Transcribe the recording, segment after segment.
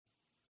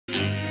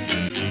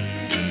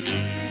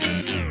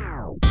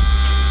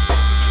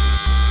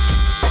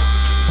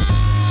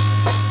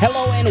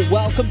and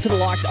welcome to the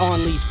Locked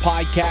On Leafs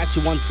podcast,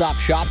 your one-stop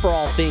shop for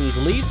all things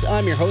Leafs.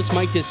 I'm your host,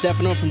 Mike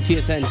DiStefano from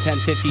TSN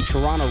 1050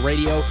 Toronto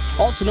Radio,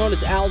 also known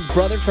as Al's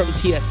brother from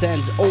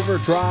TSN's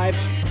Overdrive.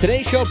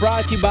 Today's show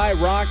brought to you by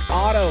Rock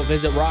Auto.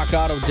 Visit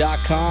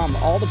rockauto.com.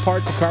 All the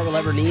parts a car will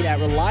ever need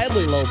at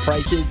reliably low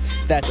prices.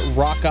 That's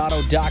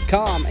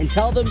rockauto.com. And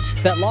tell them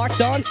that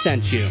Locked On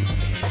sent you.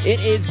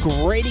 It is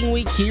grading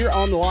week here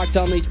on the Locked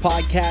On Leafs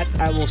podcast.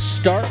 I will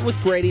start with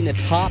grading the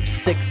top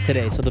 6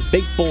 today. So the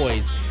big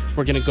boys,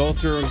 we're going to go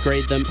through and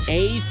grade them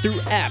A through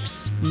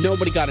Fs.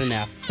 Nobody got an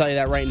F. I'll tell you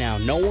that right now.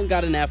 No one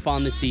got an F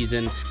on the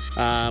season.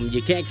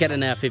 You can't get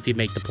an F if you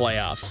make the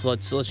playoffs.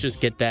 Let's just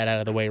get that out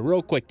of the way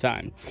real quick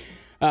time.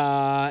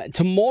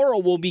 Tomorrow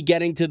we'll be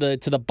getting to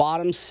the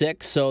bottom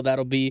 6, so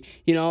that'll be,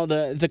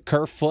 the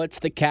Kerfoots,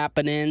 the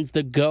Kapanens,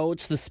 the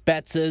Goats, the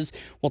Spetzes.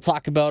 We'll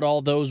talk about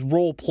all those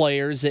role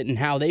players and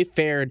how they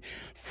fared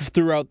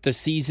throughout the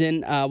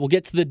season. We'll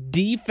get to the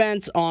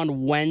defense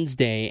on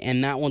Wednesday,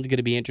 and that one's going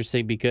to be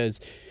interesting because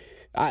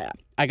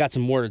I got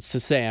some words to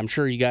say. I'm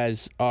sure you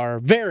guys are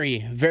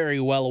very,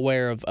 very well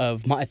aware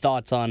of my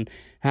thoughts on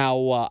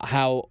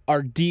how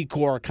our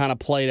decor kind of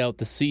played out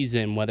the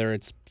season, whether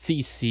it's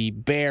CC,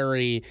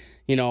 Barry,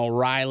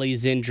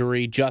 Riley's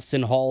injury,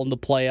 Justin Hall in the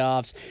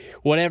playoffs,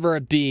 whatever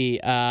it be.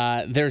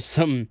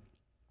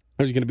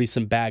 There's going to be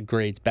some bad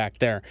grades back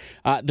there.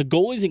 The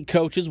goalies and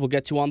coaches we'll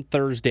get to on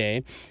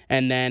Thursday,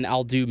 and then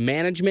I'll do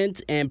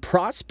management and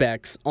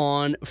prospects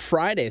on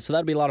Friday. So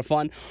that'll be a lot of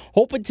fun.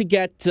 Hoping to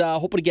get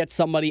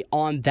somebody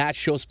on that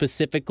show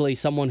specifically,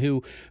 someone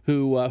who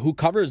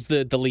covers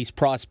the Leafs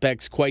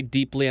prospects quite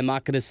deeply. I'm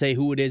not going to say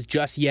who it is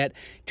just yet,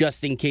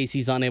 just in case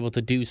he's unable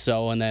to do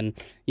so, and then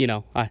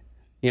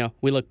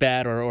we look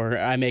bad or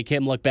I make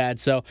him look bad.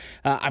 So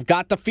I've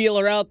got the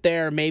feeler out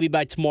there. Maybe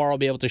by tomorrow I'll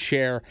be able to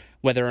share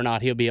whether or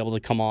not he'll be able to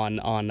come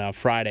on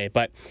Friday.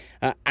 But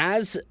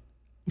as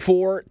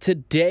for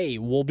today,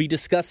 we'll be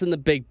discussing the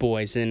big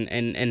boys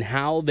and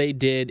how they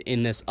did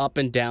in this up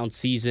and down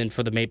season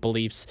for the Maple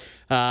Leafs.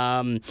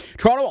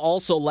 Toronto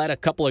also let a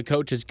couple of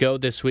coaches go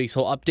this week,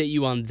 so I'll update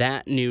you on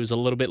that news a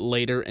little bit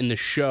later in the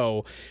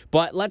show.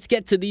 But let's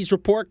get to these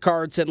report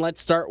cards, and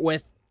let's start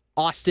with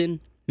Auston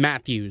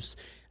Matthews.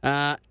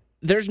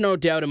 There's no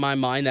doubt in my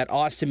mind that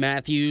Auston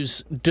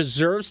Matthews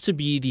deserves to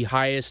be the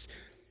highest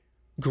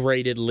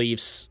graded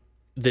Leafs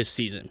this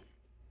season.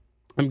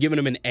 I'm giving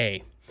him an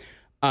A.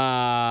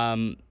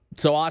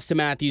 So Auston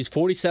Matthews,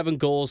 47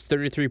 goals,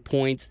 33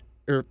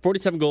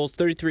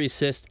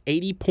 assists,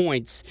 80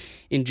 points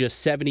in just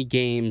 70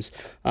 games.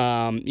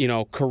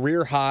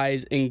 Career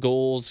highs in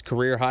goals,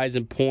 career highs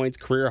in points,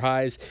 career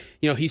highs.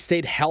 He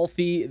stayed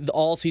healthy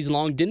all season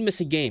long, didn't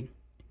miss a game.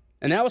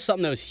 And that was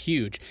something that was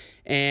huge.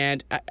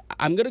 And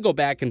I'm going to go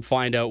back and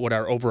find out what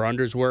our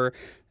over-unders were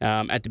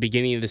at the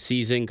beginning of the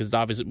season, because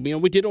obviously,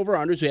 we did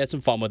over-unders. We had some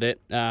fun with it.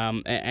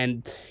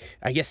 And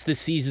I guess the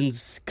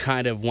season's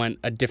kind of went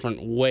a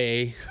different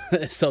way.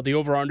 So the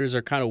over-unders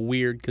are kind of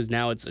weird because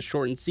now it's a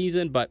shortened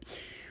season. But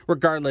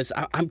regardless,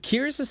 I'm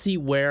curious to see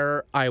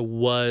where I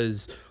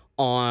was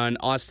on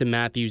Auston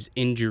Matthews'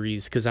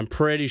 injuries, because I'm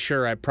pretty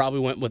sure I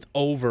probably went with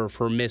over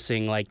for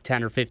missing like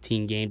 10 or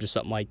 15 games or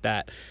something like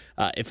that,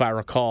 if I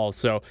recall.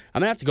 So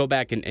I'm going to have to go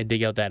back and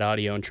dig out that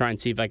audio and try and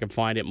see if I can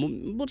find it.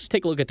 We'll just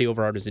take a look at the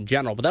over-unders in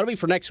general, but that'll be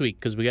for next week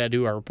because we got to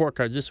do our report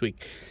cards this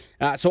week.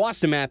 So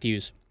Auston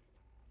Matthews,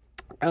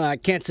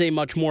 can't say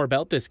much more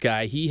about this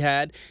guy. He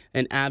had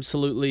an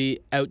absolutely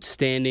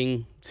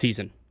outstanding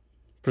season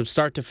from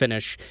start to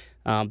finish.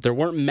 There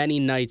weren't many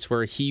nights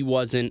where he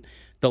wasn't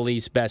the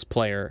Leafs' best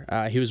player.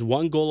 He was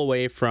one goal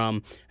away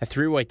from a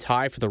 3-way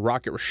tie for the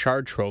Rocket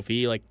Richard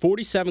Trophy, like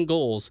 47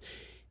 goals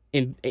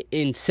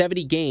in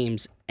 70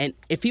 games. And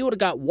if he would have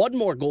got one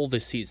more goal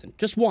this season,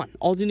 just one,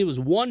 all he needed was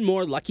one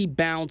more lucky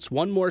bounce,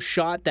 one more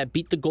shot that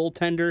beat the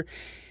goaltender,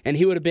 and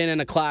he would have been in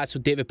a class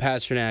with David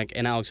Pastrnak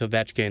and Alex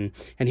Ovechkin,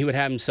 and he would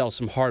have himself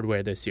some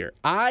hardware this year.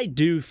 I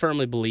do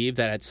firmly believe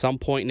that at some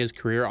point in his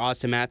career,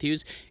 Auston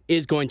Matthews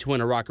is going to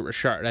win a Rocket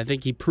Richard. I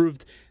think he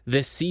proved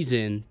this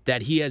season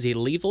that he has a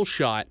lethal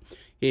shot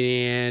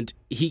and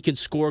he can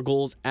score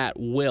goals at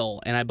will,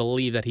 and I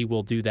believe that he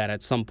will do that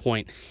at some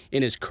point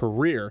in his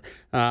career.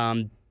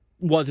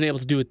 Wasn't able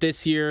to do it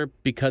this year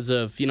because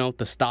of,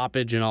 the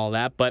stoppage and all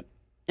that. But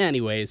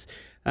anyways,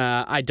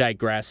 I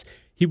digress.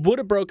 He would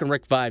have broken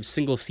Rick Vai's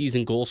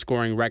single-season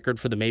goal-scoring record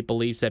for the Maple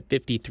Leafs at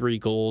 53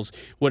 goals.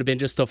 Would have been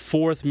just the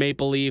 4th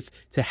Maple Leaf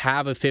to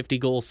have a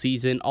 50-goal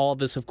season. All of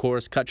this, of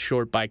course, cut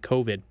short by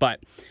COVID.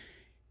 But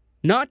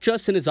not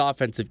just in his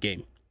offensive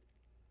game.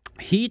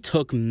 He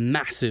took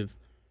massive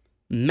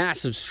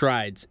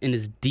strides in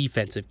his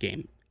defensive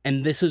game.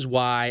 And this is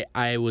why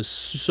I was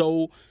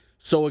so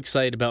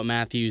excited about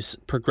Matthews'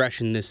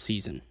 progression this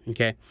season,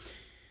 okay?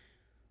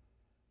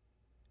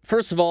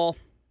 First of all,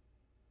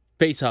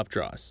 face-off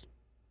draws.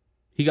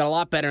 He got a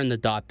lot better in the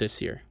dot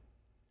this year.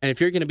 And if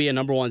you're going to be a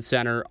number one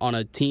center on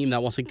a team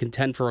that wants to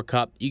contend for a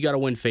cup, you got to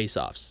win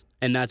face-offs.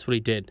 And that's what he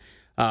did.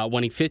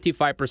 Winning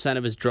 55%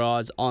 of his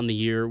draws on the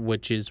year,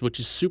 which is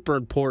super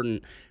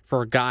important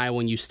for a guy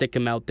when you stick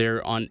him out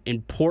there on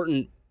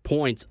important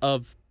points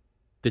of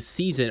the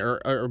season or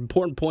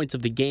important points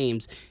of the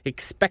games,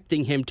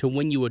 expecting him to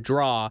win you a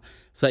draw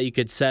so that you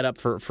could set up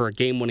for a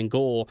game-winning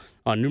goal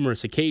on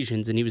numerous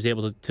occasions, and he was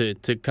able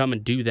to come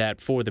and do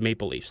that for the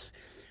Maple Leafs.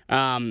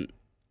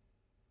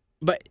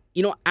 But,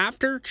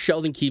 after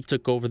Sheldon Keefe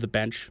took over the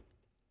bench,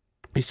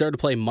 he started to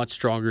play a much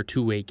stronger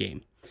two-way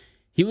game.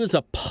 He was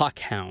a puck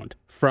hound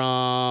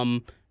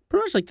from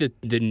pretty much like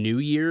the new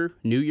year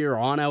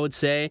on, I would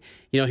say.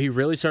 He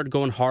really started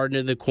going hard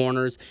into the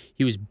corners.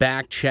 He was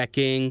back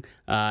checking.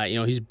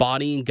 He's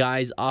bodying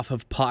guys off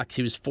of pucks.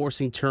 He was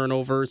forcing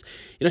turnovers.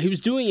 He was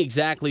doing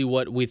exactly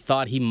what we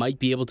thought he might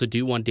be able to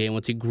do one day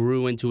once he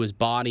grew into his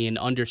body and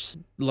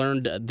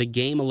learned the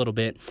game a little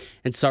bit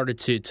and started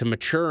to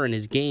mature in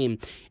his game.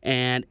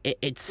 And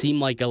it seemed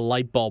like a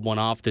light bulb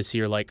went off this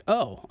year. Like,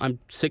 oh, I'm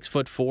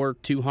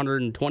 6'4",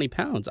 220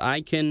 pounds.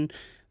 I can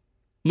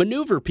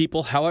maneuver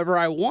people however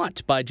I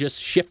want by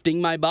just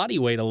shifting my body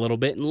weight a little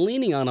bit and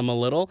leaning on them a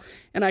little,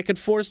 and I could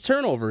force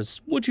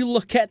turnovers. Would you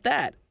look at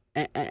that?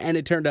 And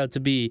it turned out to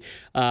be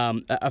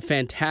a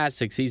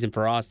fantastic season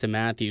for Auston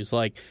Matthews.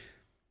 Like,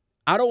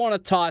 I don't want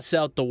to toss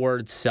out the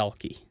word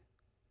Selke,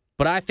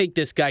 but I think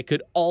this guy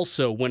could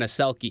also win a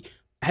Selke.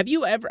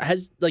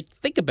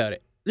 Think about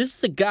it. This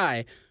is a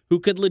guy who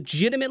could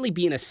legitimately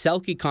be in a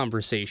Selke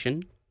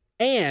conversation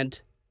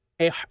and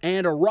a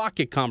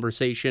Rocket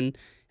conversation.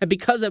 And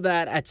because of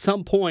that, at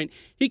some point,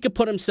 he could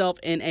put himself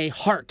in a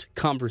Hart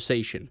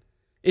conversation.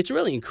 It's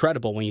really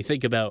incredible when you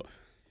think about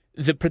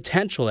the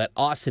potential that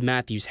Auston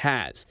Matthews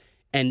has.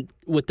 And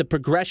with the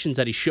progressions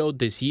that he showed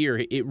this year,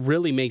 it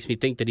really makes me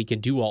think that he can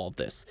do all of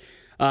this.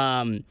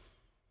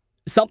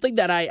 Something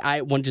that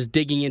I when just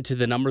digging into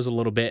the numbers a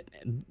little bit,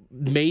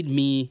 made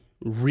me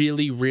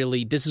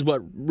really, this is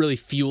what really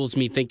fuels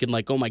me thinking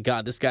like, oh my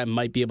God, this guy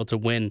might be able to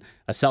win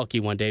a Selke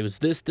one day, was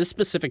this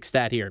specific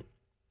stat here.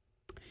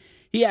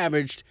 He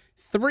averaged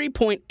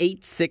 3.86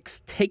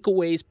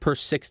 takeaways per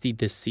 60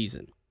 this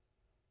season.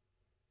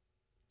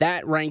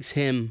 That ranks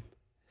him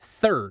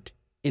third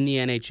in the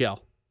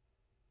NHL.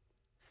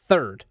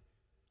 Third.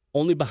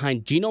 Only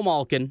behind Geno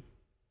Malkin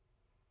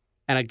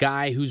and a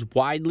guy who's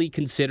widely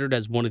considered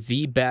as one of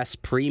the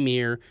best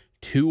premier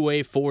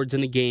two-way forwards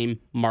in the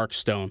game, Mark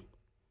Stone.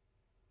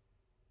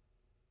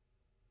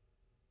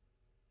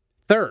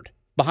 Third,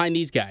 behind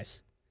these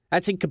guys.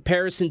 That's in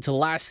comparison to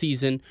last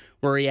season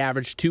where he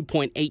averaged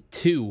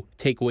 2.82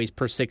 takeaways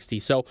per 60.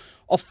 So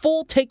a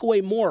full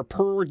takeaway more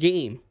per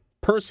game,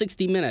 per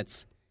 60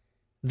 minutes.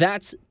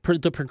 That's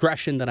the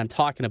progression that I'm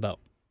talking about.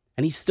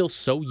 And he's still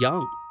so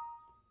young.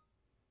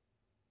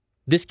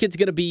 This kid's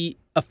going to be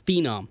a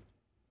phenom.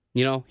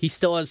 He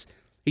still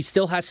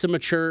has some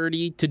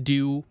maturity to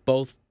do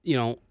both,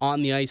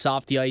 on the ice,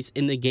 off the ice,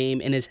 in the game,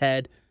 in his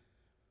head.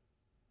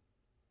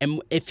 And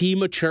if he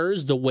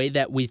matures the way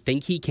that we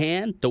think he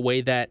can, the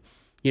way that,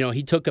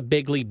 he took a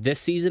big leap this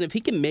season, if he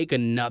can make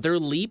another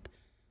leap,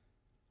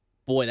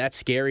 boy, that's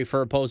scary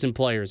for opposing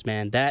players,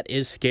 man. That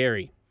is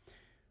scary.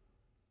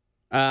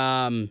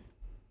 So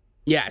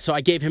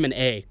I gave him an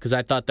A because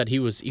I thought that he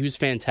was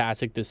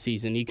fantastic this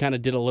season. He kind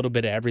of did a little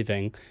bit of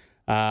everything.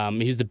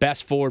 He's the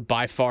best forward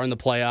by far in the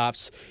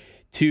playoffs.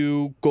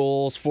 2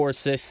 goals, 4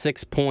 assists,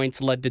 6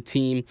 points, led the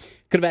team.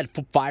 Could have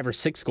had 5 or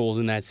 6 goals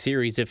in that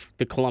series if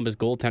the Columbus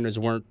goaltenders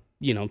weren't,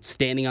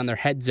 standing on their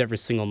heads every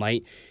single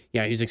night. He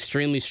was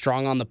extremely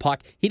strong on the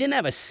puck. He didn't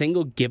have a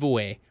single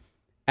giveaway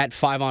at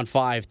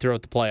 5-on-5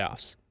 throughout the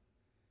playoffs.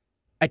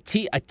 A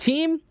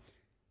team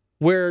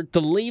where the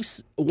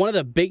Leafs, one of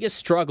the biggest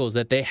struggles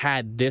that they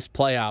had this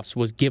playoffs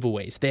was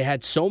giveaways. They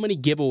had so many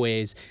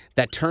giveaways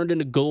that turned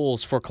into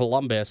goals for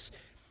Columbus.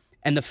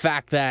 And the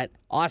fact that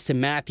Auston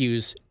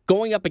Matthews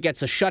going up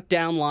against a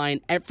shutdown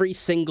line every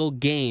single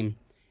game,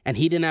 and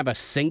he didn't have a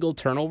single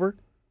turnover,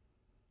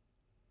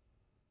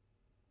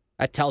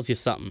 that tells you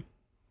something.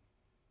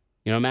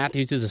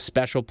 Matthews is a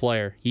special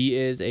player. He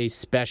is a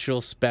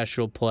special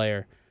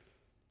player.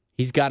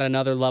 He's got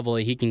another level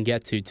that he can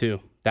get to,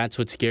 too. That's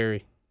what's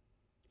scary.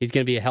 He's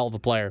going to be a hell of a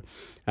player.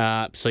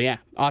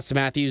 Auston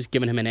Matthews,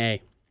 giving him an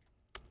A.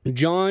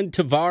 John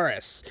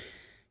Tavares.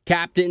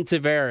 Captain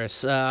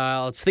Tavares.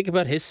 Let's think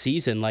about his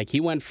season. Like, he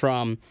went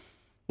from,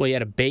 he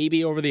had a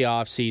baby over the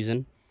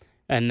offseason,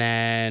 and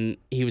then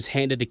he was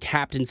handed the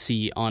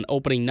captaincy on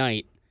opening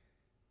night,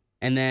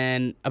 and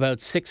then about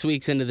 6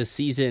 weeks into the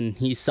season,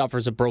 he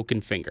suffers a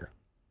broken finger.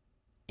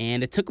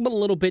 And it took him a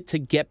little bit to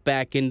get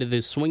back into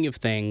the swing of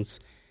things,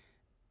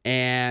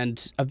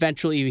 and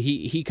eventually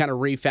he kind of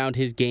refound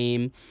his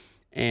game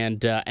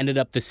and ended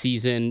up the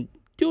season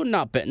doing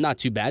not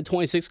too bad.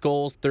 26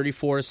 goals,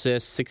 34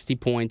 assists, 60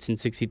 points in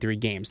 63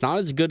 games. Not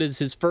as good as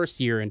his first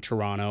year in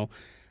Toronto,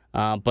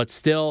 but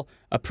still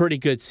a pretty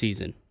good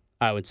season,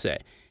 I would say.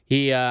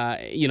 He,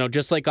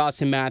 just like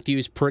Austin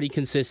Matthews, pretty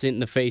consistent in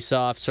the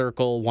face-off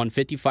circle, won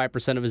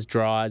 55% of his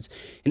draws,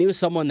 and he was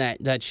someone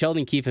that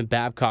Sheldon Keefe and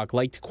Babcock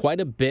liked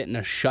quite a bit in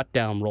a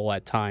shutdown role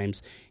at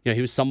times.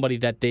 He was somebody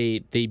that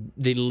they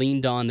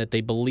leaned on, that they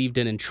believed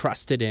in and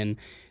trusted in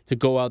to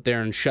go out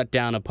there and shut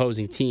down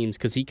opposing teams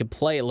because he could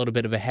play a little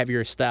bit of a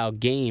heavier style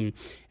game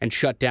and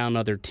shut down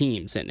other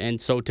teams. And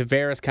so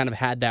Tavares kind of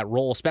had that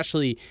role,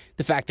 especially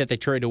the fact that they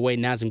traded away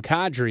Nazem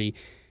Kadri.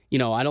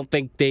 I don't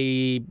think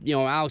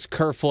Alex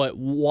Kerfoot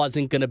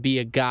wasn't going to be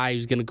a guy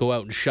who's going to go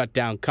out and shut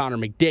down Connor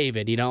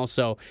McDavid,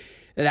 so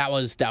that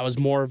was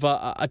more of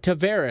a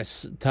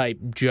Tavares type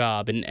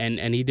job,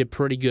 and he did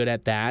pretty good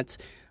at that.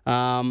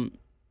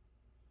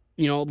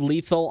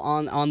 Lethal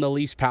on the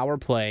Leafs power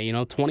play.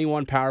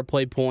 21 power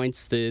play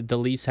points. The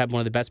Leafs have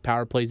one of the best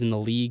power plays in the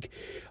league.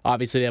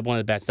 Obviously, they have one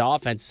of the best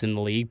offenses in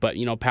the league, but,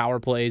 power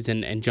plays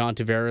and John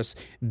Tavares,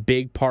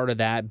 big part of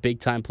that,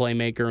 big-time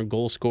playmaker and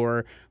goal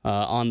scorer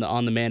on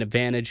the man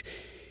advantage.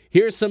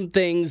 Here's some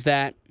things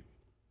that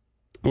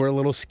were a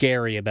little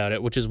scary about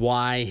it, which is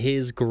why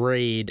his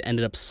grade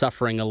ended up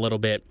suffering a little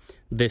bit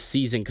this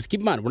season. Because keep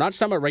in mind, we're not just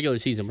talking about regular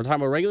season. We're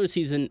talking about regular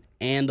season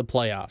and the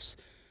playoffs.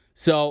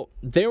 So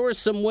there were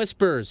some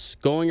whispers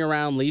going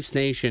around Leafs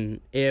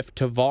Nation if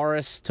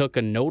Tavares took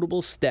a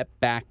notable step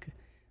back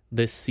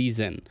this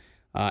season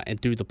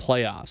and through the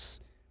playoffs.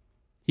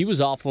 He was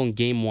awful in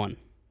Game 1.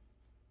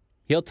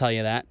 He'll tell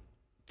you that.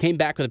 Came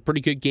back with a pretty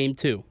good Game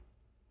 2.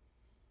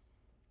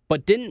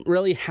 But didn't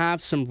really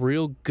have some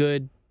real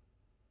good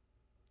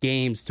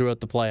games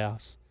throughout the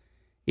playoffs.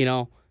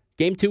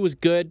 Game 2 was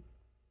good.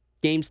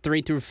 Games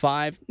 3 through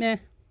 5,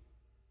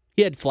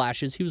 he had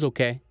flashes. He was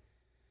okay.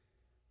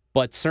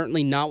 But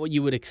certainly not what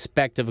you would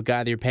expect of a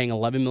guy that you're paying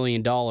 $11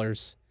 million.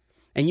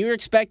 And you're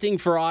expecting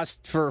for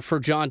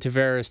John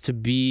Tavares to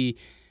be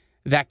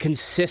that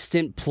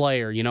consistent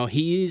player.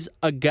 He's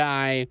a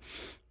guy,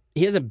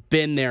 he hasn't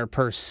been there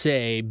per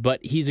se, but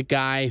he's a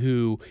guy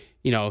who,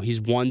 he's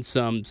won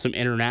some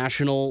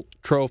international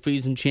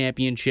trophies and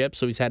championships,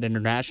 so he's had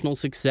international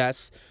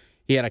success.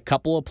 He had a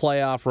couple of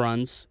playoff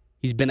runs.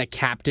 He's been a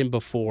captain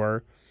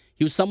before.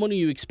 He was someone who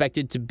you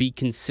expected to be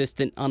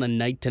consistent on a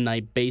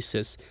night-to-night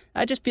basis.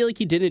 I just feel like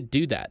he didn't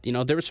do that.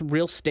 There were some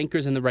real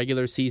stinkers in the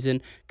regular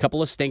season, a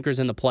couple of stinkers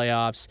in the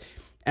playoffs,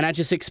 and I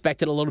just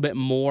expected a little bit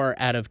more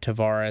out of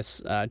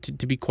Tavares,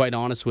 to be quite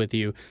honest with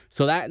you.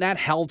 So that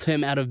held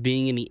him out of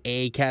being in the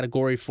A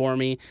category for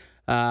me.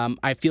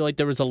 I feel like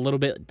there was a little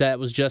bit that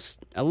was just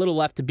a little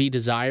left to be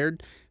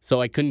desired, so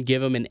I couldn't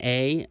give him an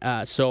A.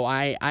 So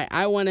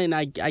I went in,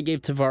 I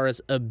gave Tavares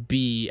a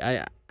B.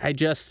 I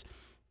just...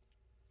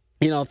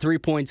 3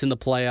 points in the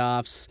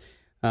playoffs.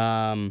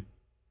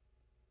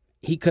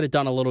 He could have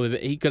done a little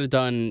bit. He could have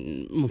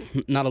done,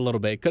 not a little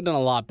bit, could have done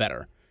a lot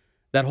better.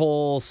 That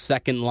whole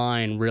second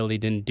line really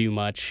didn't do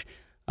much.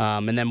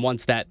 And then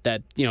once that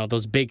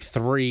those big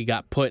three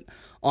got put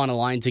on a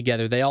line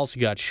together, they also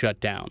got shut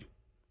down,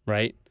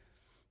 right?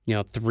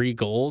 3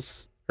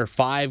 goals or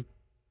 5,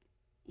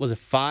 was it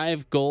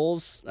 5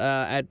 goals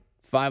at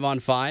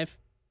 5-on-5?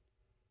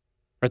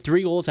 Or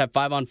 3 goals at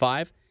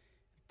 5-on-5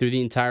 through the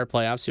entire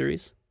playoff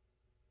series?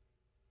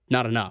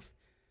 Not enough.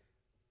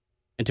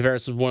 And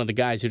Tavares was one of the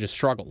guys who just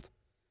struggled.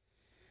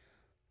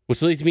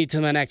 Which leads me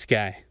to the next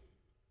guy.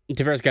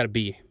 Tavares got a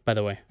B, by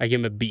the way. I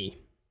give him a B.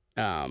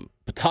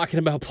 But talking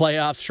about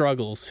playoff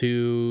struggles,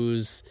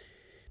 who's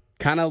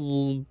kind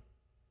of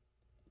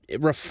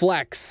it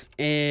reflects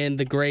in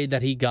the grade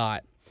that he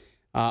got.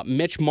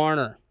 Mitch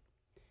Marner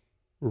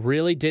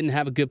really didn't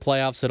have a good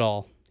playoffs at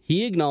all.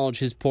 He acknowledged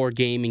his poor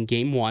game in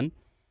Game 1,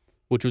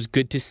 which was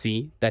good to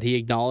see, that he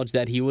acknowledged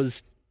that he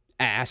was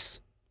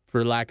ass,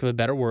 for lack of a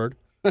better word.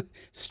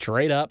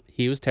 Straight up,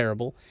 he was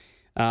terrible.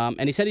 And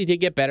he said he did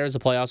get better as the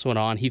playoffs went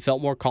on. He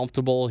felt more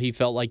comfortable. He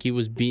felt like he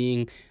was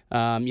being,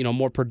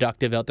 more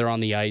productive out there on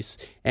the ice.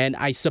 And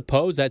I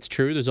suppose that's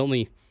true.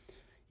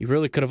 You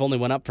really could have only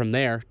went up from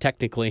there,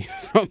 technically,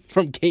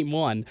 from Game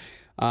 1.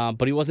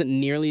 But he wasn't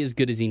nearly as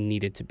good as he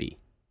needed to be.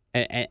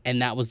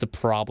 And that was the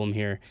problem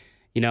here.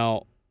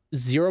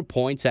 0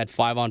 points at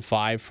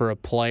 5-on-5 for a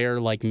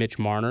player like Mitch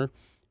Marner,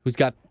 who's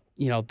got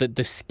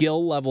the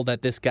skill level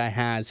that this guy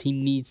has. He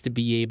needs to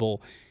be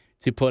able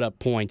to put up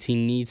points. He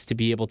needs to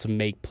be able to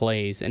make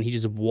plays, and he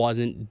just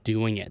wasn't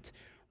doing it,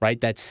 right?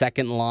 That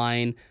second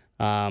line,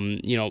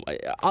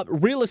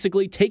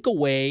 realistically, take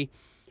away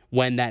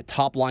when that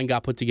top line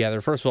got put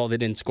together. First of all, they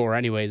didn't score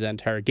anyways that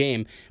entire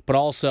game, but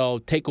also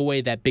take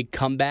away that big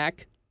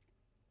comeback.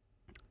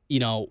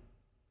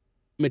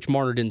 Mitch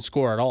Marner didn't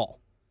score at all,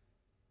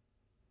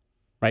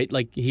 right?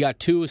 Like, he got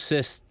 2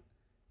 assists,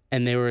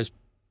 and they were as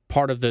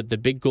part of the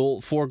big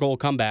 4-goal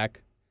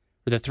comeback,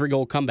 or the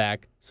 3-goal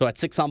comeback. So at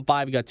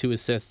 6-on-5, he got 2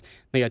 assists.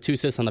 They got 2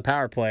 assists on the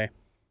power play.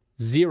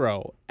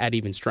 0 at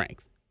even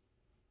strength.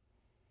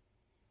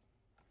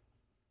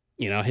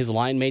 His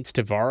line mates,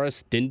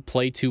 Tavares, didn't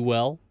play too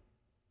well.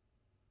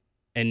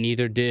 And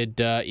neither did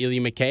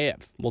Ilya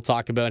Mikheyev. We'll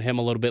talk about him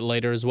a little bit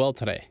later as well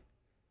today.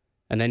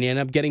 And then you end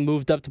up getting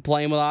moved up to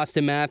playing with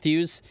Austin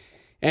Matthews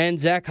and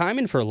Zach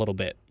Hyman for a little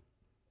bit.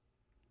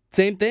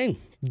 same thing.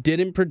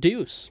 Didn't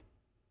produce.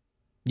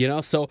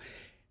 So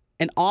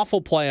an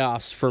awful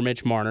playoffs for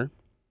Mitch Marner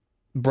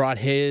brought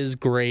his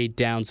grade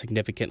down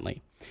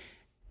significantly.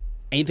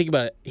 And you think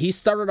about it, he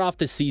started off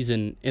the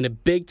season in a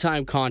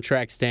big-time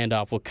contract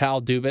standoff with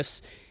Kyle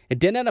Dubas and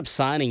didn't end up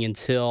signing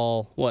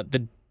until,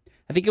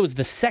 I think it was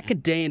the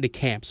second day into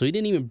camp. So he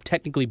didn't even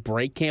technically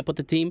break camp with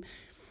the team.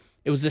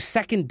 It was the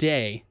second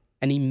day,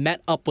 and he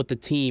met up with the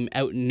team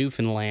out in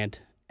Newfoundland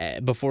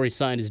before he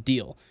signed his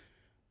deal,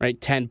 right?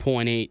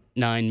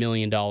 $10.89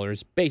 million,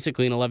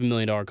 basically an $11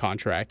 million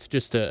contract,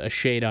 just a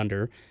shade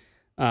under.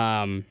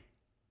 And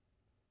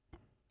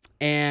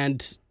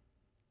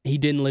he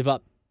didn't live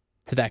up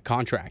to that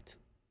contract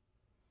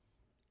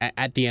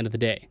at the end of the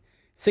day.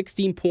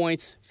 16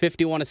 points,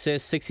 51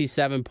 assists, 16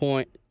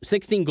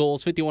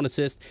 goals, 51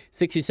 assists,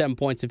 67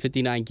 points in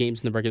 59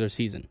 games in the regular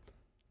season.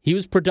 He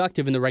was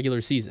productive in the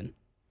regular season.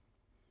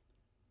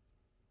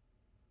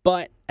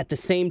 But at the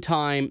same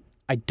time,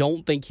 I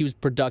don't think he was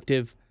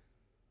productive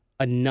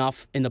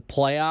enough in the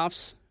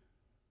playoffs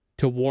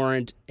to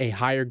warrant a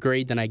higher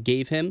grade than I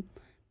gave him,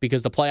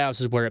 because the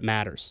playoffs is where it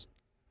matters.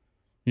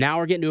 Now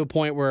we're getting to a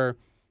point where,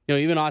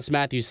 even Austin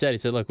Matthews said, he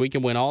said, look, we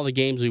can win all the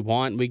games we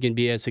want. We can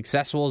be as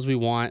successful as we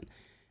want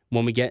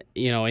when we get,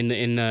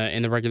 in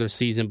the regular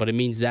season, but it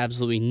means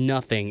absolutely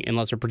nothing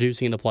unless we're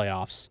producing in the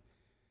playoffs.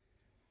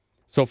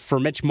 So for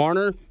Mitch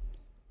Marner,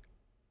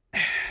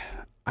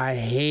 I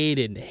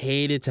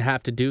hated to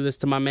have to do this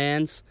to my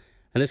mans,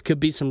 and this could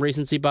be some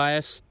recency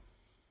bias.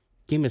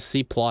 Give him a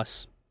C+.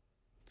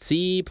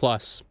 C+.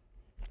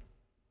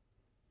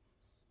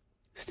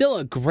 Still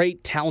a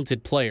great,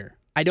 talented player.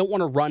 I don't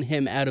want to run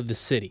him out of the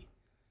city,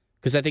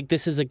 because I think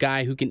this is a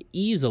guy who can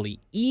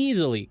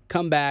easily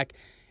come back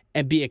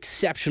and be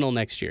exceptional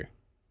next year.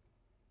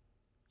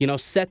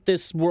 Set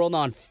this world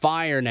on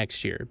fire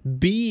next year.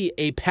 Be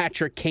a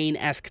Patrick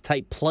Kane-esque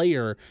type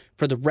player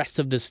for the rest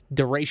of this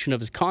duration of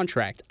his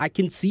contract. I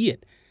can see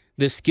it.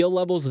 The skill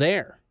level's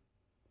there.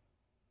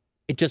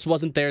 It just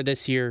wasn't there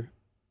this year,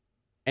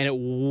 and it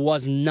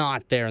was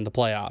not there in the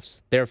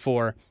playoffs.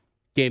 Therefore,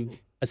 gave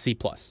a C+.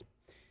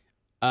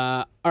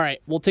 All right,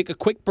 we'll take a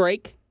quick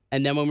break,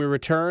 and then when we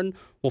return,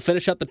 we'll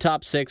finish up the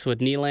top six with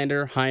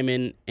Nylander,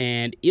 Hyman,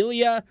 and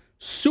Ilya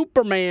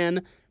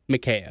Superman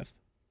Mikheyev.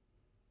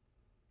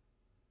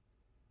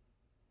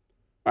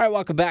 All right,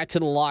 welcome back to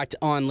the Locked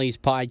On Leafs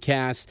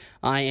podcast.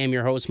 I am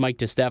your host, Mike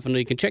DeStefano.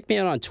 You can check me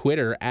out on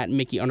Twitter at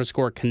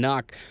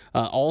Mickey_Canuck.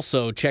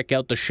 Also, check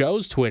out the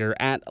show's Twitter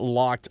at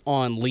Locked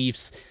On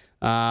Leafs.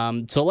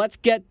 So let's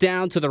get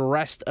down to the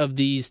rest of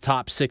these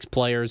top six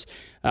players.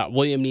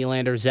 William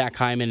Nylander, Zach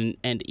Hyman,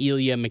 and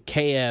Ilya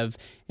Mikheyev.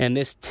 And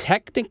this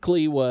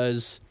technically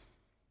was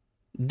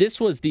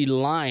the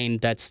line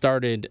that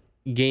started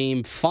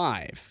Game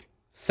 5.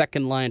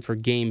 Second line for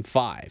Game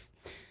 5.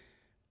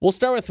 We'll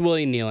start with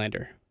William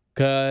Nylander,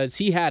 because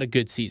he had a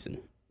good season.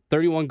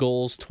 31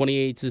 goals,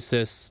 28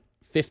 assists,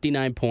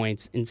 59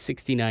 points in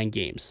 69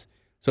 games.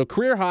 So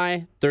career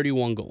high,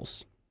 31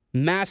 goals.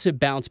 Massive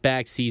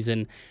bounce-back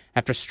season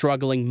after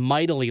struggling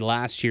mightily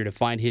last year to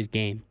find his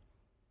game.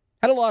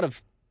 Had a lot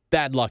of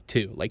bad luck,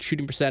 too. Like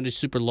shooting percentage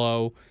super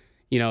low.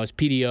 His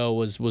PDO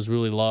was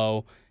really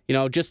low.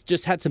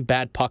 Just had some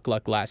bad puck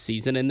luck last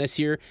season, and this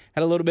year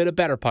had a little bit of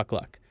better puck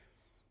luck.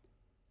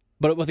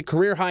 But with a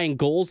career high in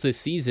goals this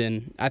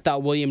season, I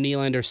thought William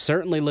Nylander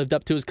certainly lived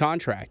up to his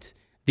contract.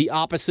 The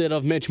opposite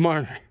of Mitch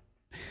Marner,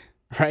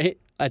 right?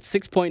 At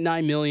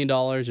 $6.9 million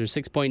or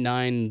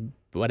 6.9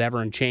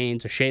 whatever in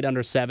chains, or shade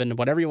under 7,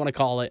 whatever you want to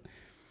call it,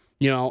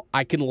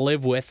 I can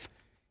live with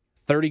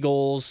 30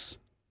 goals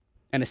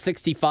and a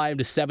 65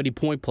 to 70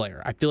 point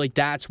player. I feel like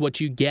that's what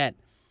you get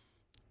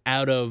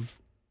out of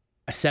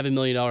a $7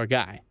 million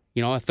guy.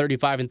 A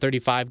 35 and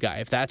 35 guy.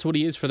 If that's what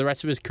he is for the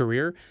rest of his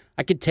career,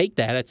 I could take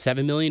that at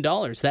 $7 million.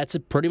 That's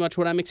pretty much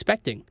what I'm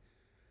expecting.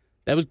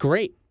 That was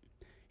great.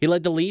 He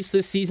led the Leafs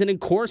this season in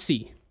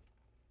Corsi.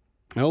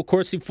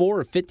 Corsi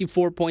 4,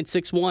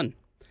 54.61.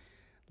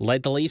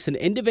 Led the Leafs in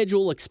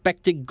individual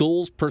expected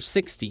goals per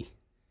 60.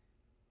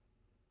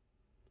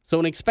 So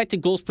an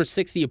expected goals per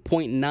 60 of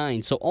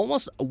 0.9. So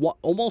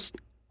almost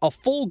a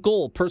full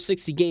goal per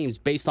 60 games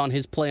based on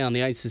his play on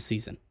the ice this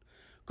season.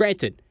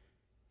 Granted,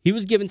 he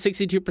was given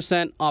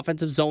 62%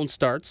 offensive zone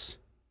starts,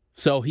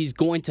 so he's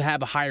going to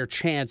have a higher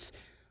chance,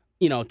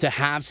 to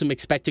have some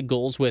expected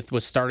goals with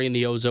starting in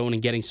the O-zone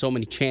and getting so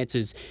many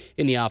chances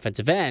in the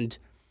offensive end.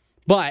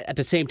 But at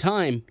the same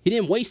time, he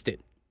didn't waste it.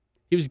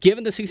 He was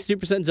given the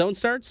 62% zone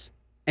starts,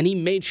 and he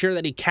made sure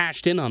that he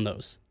cashed in on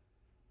those,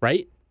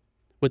 right?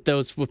 With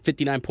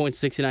 59 points,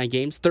 69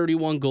 games,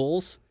 31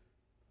 goals.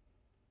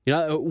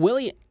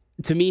 Willie,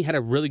 to me, had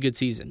a really good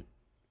season.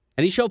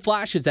 And he showed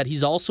flashes that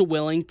he's also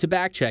willing to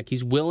backcheck.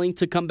 He's willing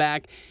to come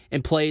back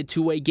and play a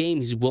two-way game.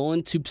 He's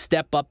willing to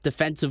step up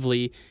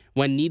defensively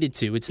when needed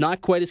to. It's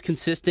not quite as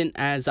consistent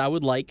as I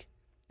would like.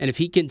 And if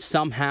he can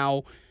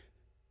somehow,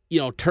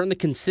 turn the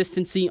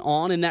consistency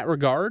on in that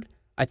regard,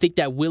 I think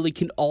that Willie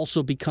can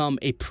also become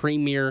a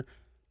premier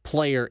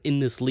player in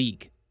this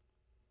league.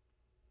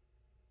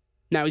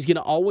 Now, he's going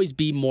to always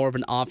be more of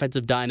an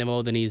offensive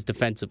dynamo than he is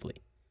defensively.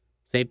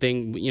 Same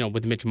thing,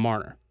 with Mitch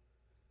Marner.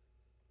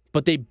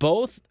 But they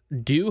both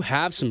do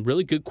have some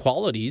really good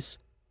qualities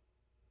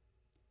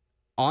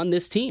on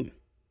this team.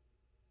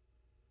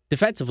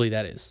 Defensively,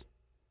 that is.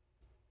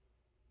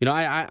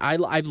 I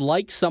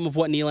like some of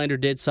what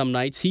Nylander did some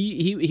nights.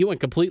 He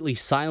went completely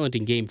silent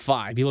in Game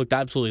 5. He looked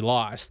absolutely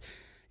lost.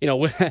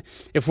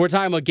 If we're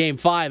talking about Game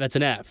 5, that's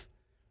an F.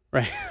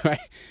 Right.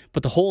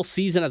 But the whole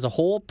season as a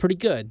whole, pretty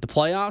good. The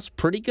playoffs,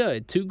 pretty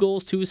good. 2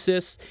 goals, 2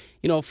 assists,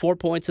 4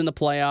 points in the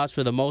playoffs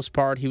for the most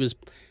part. He was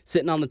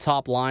sitting on the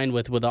top line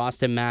with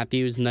Austin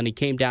Matthews, and then he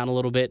came down a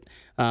little bit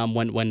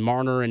when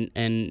Marner and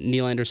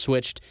Nylander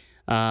switched,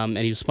 and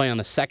he was playing on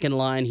the second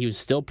line. He was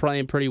still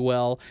playing pretty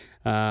well.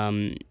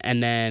 And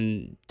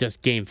then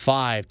just Game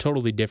 5,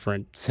 totally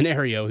different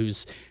scenario. He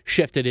was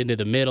shifted into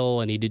the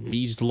middle, and he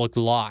just looked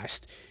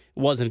lost. It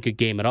wasn't a good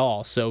game at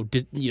all. So,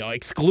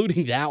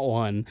 excluding that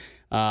one,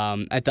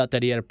 I thought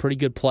that he had a pretty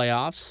good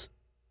playoffs.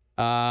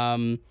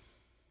 And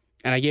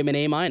I gave him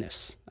an A-.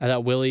 I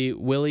thought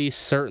Willie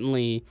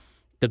certainly,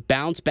 the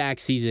bounce back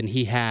season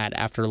he had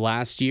after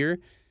last year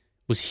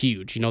was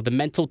huge. The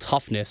mental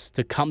toughness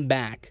to come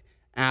back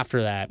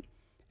after that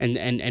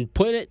and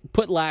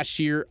put last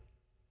year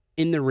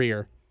in the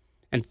rear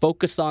and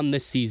focus on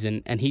this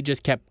season. And he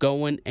just kept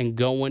going and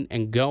going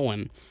and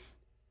going.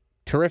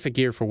 Terrific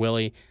year for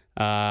Willie.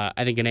 I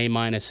think an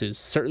A- is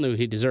certainly what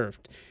he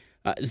deserved.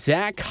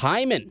 Zach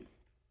Hyman.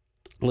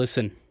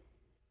 Listen,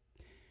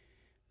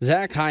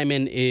 Zach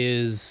Hyman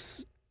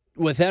is,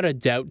 without a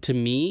doubt to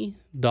me,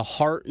 the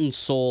heart and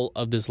soul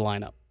of this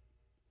lineup.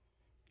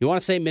 You want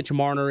to say Mitch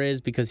Marner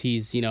is because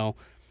he's,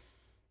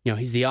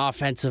 he's the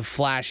offensive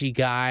flashy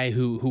guy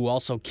who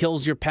also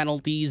kills your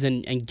penalties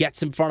and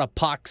gets in front of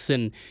pucks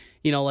and,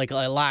 like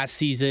last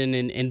season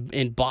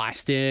in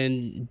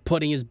Boston,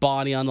 putting his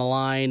body on the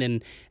line,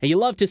 and you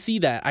love to see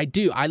that. I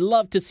do. I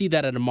love to see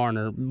that at a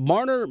Marner.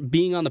 Marner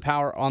being on the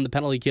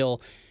penalty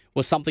kill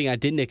was something I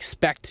didn't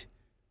expect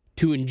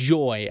to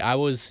enjoy.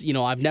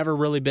 I've never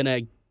really been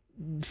a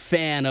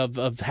fan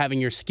of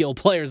having your skill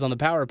players on the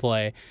power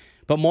play,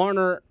 but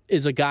Marner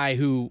is a guy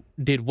who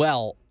did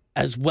well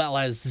as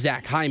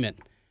Zach Hyman,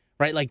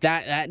 right? Like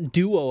that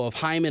duo of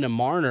Hyman and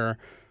Marner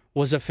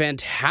was a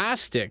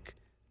fantastic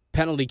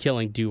penalty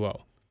killing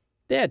duo.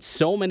 They had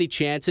so many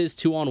chances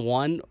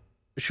 2-on-1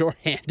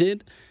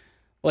 shorthanded.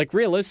 Like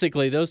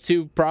realistically, those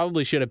two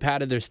probably should have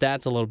padded their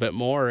stats a little bit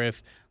more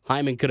if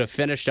Hyman could have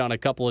finished on a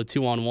couple of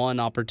 2-on-1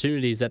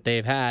 opportunities that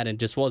they've had and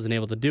just wasn't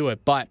able to do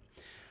it. But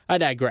I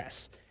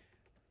digress.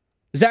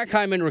 Zach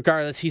Hyman,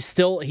 regardless, he's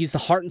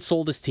the heart and soul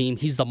of this team.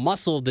 He's the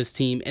muscle of this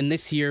team. And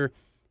this year,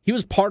 he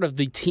was part of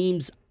the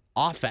team's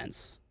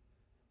offense.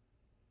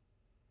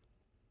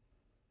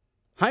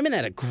 Hyman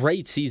had a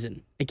great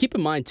season. And keep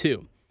in mind,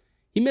 too,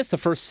 he missed the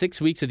first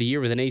 6 weeks of the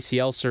year with an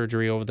ACL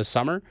surgery over the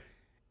summer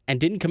and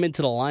didn't come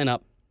into the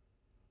lineup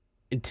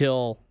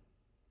until,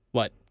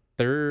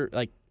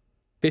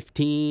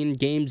 15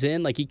 games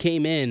in? Like, he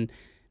came in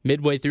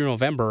midway through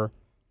November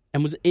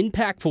and was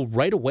impactful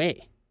right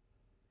away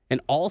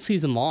and all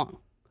season long.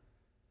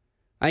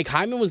 I think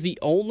Hyman was the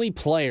only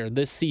player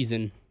this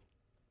season,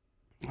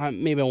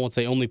 maybe I won't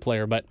say only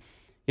player, but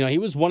he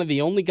was one of the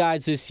only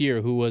guys this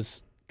year who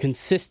was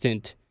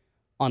consistent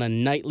on a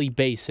nightly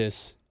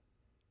basis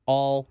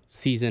all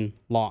season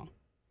long.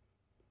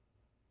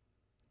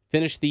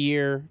 Finished the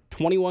year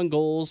 21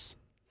 goals,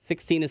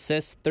 16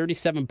 assists,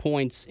 37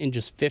 points in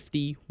just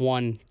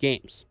 51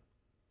 games.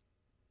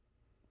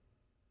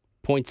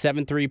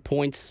 0.73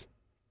 points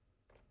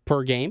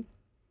per game.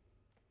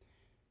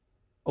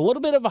 A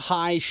little bit of a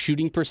high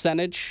shooting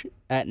percentage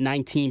at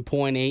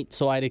 19.8,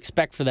 so I'd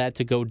expect for that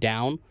to go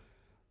down.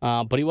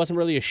 But he wasn't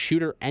really a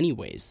shooter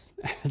anyways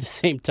at the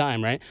same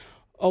time, right?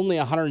 Only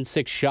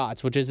 106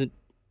 shots, which isn't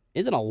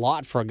a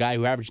lot for a guy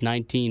who averaged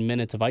 19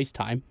 minutes of ice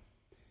time.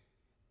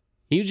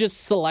 He was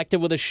just selective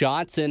with his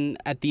shots, and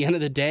at the end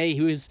of the day, he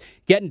was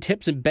getting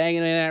tips and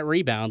banging in at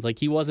rebounds. Like,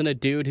 he wasn't a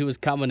dude who was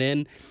coming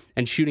in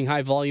and shooting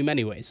high volume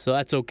anyways, so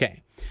that's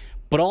okay.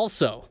 But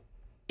also,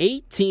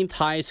 18th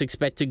highest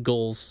expected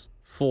goals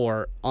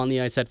for on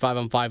the ice at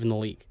 5-on-5 in the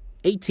league.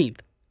 18th.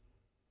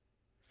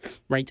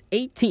 Right,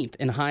 18th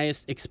in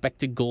highest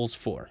expected goals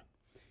for.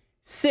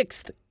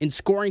 6th in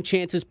scoring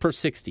chances per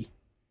 60.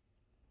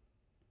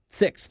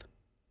 6th.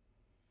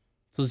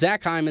 So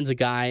Zach Hyman's a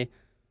guy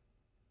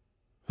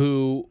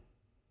who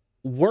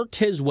worked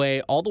his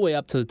way all the way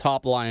up to the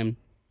top line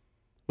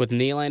with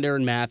Nylander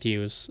and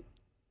Matthews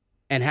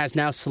and has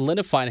now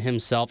solidified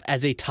himself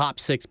as a top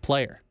 6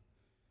 player.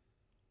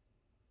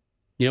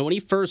 When he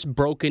first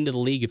broke into the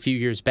league a few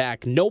years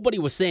back, nobody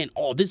was saying,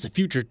 oh, this is the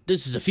future.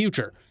 This is the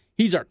future.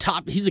 He's a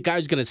guy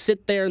who's going to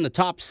sit there in the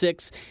top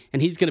 6,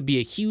 and he's going to be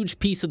a huge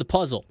piece of the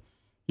puzzle.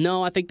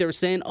 No, I think they were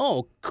saying,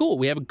 oh, cool,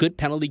 we have a good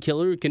penalty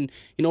killer who can,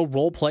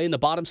 role play in the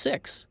bottom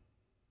 6.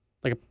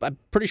 Like, I'm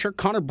pretty sure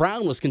Connor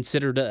Brown was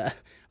considered, at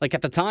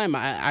the time,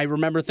 I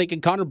remember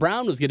thinking Connor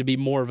Brown was going to be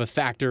more of a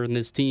factor in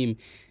this team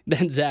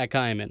than Zach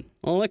Hyman.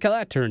 Well, look how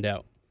that turned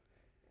out.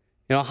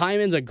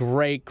 Hyman's a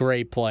great,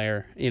 great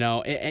player.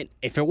 And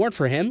if it weren't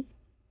for him,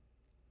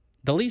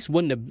 the Leafs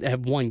wouldn't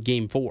have won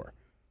Game 4.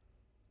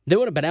 They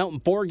would have been out in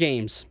 4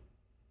 games.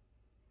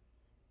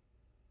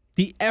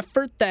 The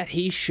effort that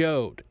he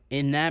showed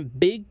in that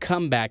big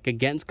comeback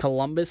against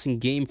Columbus in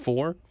Game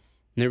 4, and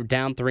they were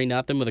down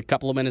 3-0 with a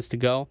couple of minutes to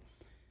go.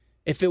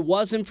 If it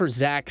wasn't for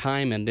Zach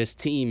Hyman, this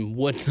team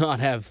would not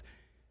have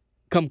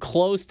come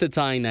close to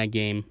tying that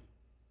game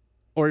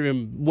or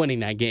even winning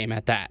that game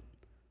at that.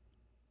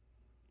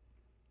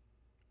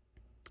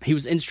 He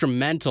was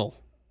instrumental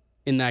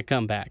in that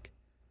comeback.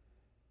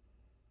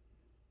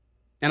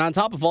 And on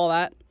top of all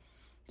that,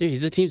 dude,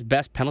 he's the team's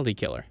best penalty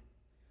killer.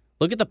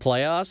 Look at the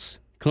playoffs.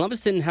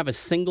 Columbus didn't have a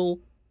single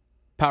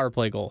power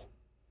play goal.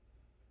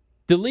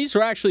 The Leafs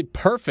were actually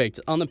perfect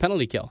on the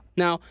penalty kill.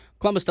 Now,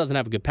 Columbus doesn't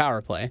have a good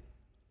power play.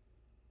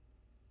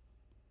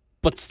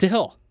 But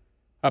still,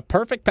 a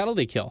perfect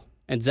penalty kill.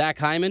 And Zach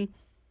Hyman,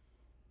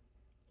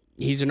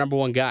 he's their number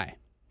one guy,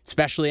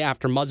 especially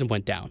after Muzzin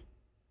went down.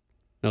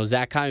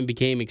 Zach Hyman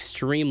became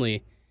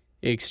extremely,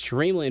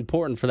 extremely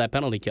important for that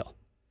penalty kill.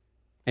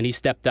 And he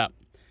stepped up.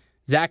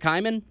 Zach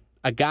Hyman,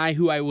 a guy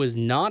who I was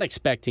not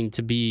expecting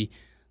to be,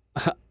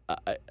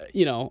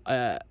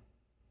 a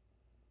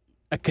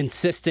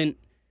consistent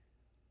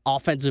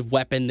offensive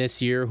weapon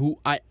this year, who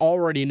I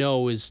already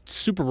know is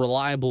super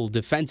reliable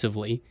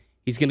defensively.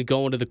 He's going to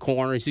go into the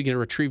corners. He's going to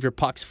retrieve your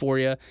pucks for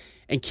you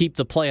and keep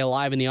the play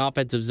alive in the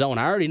offensive zone.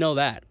 I already know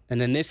that.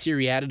 And then this year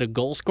he added a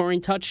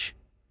goal-scoring touch.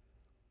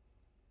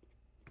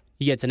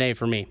 He gets an A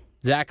for me.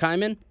 Zach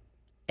Hyman,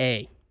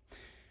 A.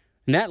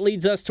 And that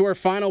leads us to our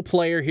final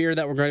player here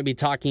that we're going to be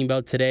talking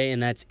about today,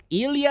 and that's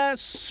Ilya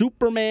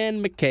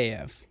Superman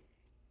Mikheyev.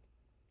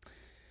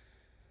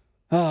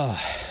 Oh,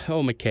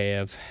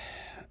 Mikheyev.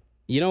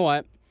 You know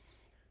what?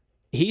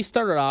 He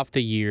started off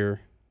the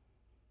year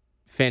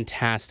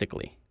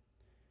fantastically,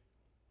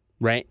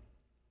 right?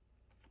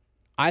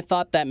 I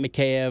thought that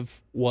Mikheyev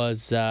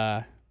was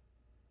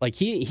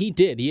he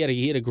did. He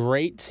had a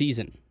great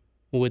season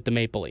with the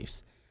Maple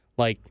Leafs.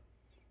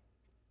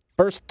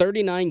 First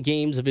 39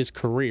 games of his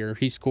career,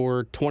 he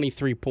scored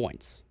 23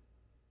 points.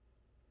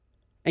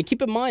 And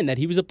keep in mind that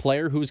he was a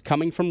player who was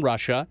coming from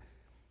Russia,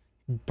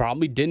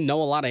 probably didn't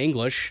know a lot of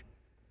English,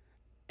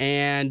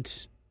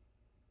 and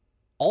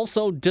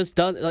also just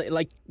does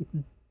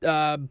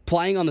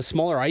playing on the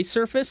smaller ice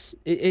surface.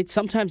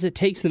 Sometimes it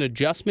takes an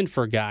adjustment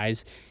for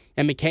guys,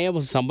 and Mikheyev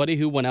was somebody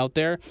who went out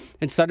there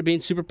and started being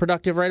super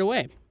productive right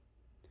away.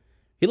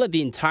 He led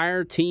the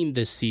entire team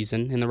this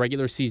season in the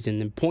regular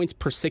season in points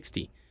per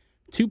 60.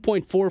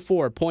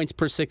 2.44 points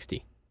per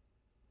 60.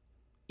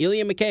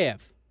 Ilya Mikheyev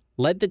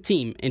led the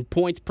team in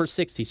points per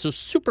 60, so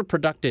super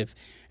productive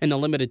in the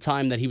limited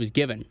time that he was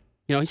given.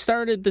 He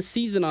started the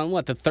season on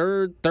the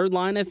third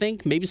line, I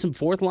think, maybe some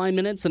fourth line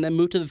minutes, and then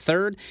moved to the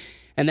third.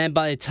 And then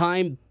by the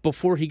time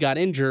before he got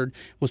injured,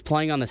 was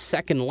playing on the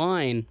second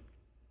line.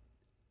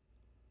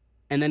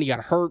 And then he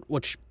got hurt,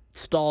 which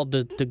stalled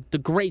the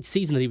great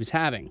season that he was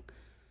having.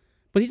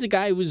 But he's a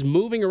guy who was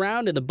moving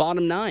around in the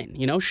bottom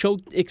 9,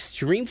 showed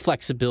extreme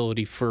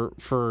flexibility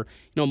for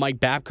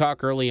Mike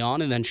Babcock early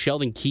on, and then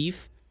Sheldon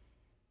Keefe.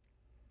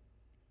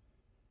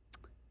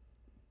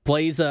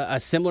 Plays a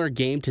similar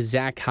game to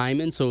Zach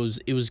Hyman, so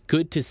it was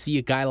good to see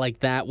a guy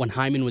like that when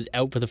Hyman was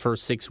out for the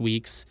first 6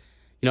 weeks.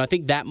 I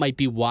think that might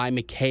be why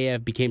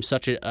Mikheyev became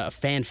such a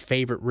fan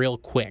favorite real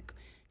quick,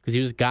 because he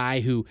was a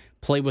guy who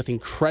played with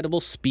incredible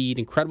speed,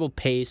 incredible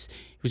pace.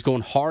 He was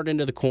going hard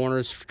into the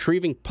corners,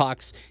 retrieving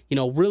pucks,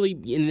 really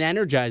an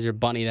energizer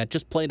bunny that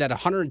just played at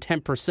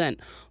 110%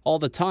 all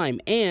the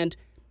time, and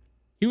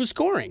he was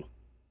scoring.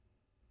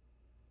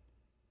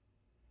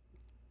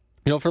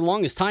 For the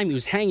longest time, he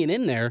was hanging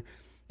in there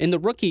in the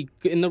rookie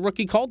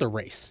Calder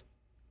race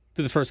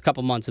through the first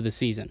couple months of the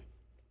season.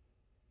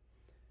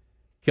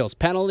 Kills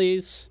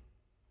penalties,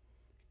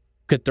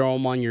 could throw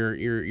him on your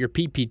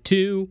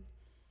PP2.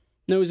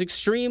 And it was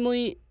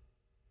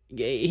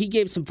he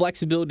gave some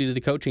flexibility to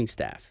the coaching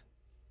staff.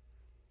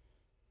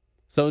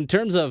 So in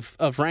terms of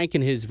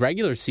ranking his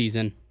regular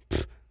season,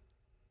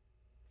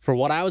 for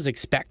what I was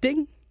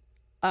expecting,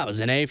 I was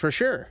an A for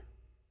sure.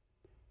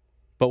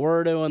 But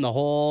we're doing the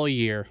whole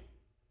year.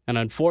 And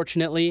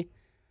unfortunately,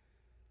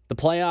 the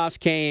playoffs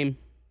came,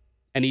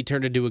 and he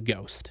turned into a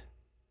ghost.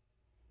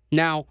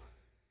 Now,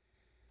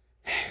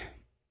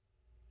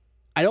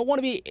 I don't want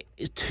to be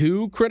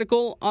too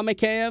critical on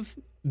Mikheyev,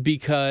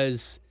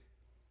 because,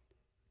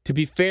 to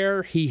be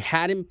fair, he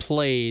hadn't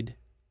played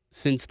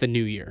since the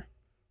new year,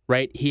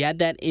 right? He had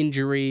that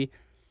injury,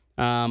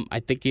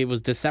 I think it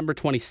was December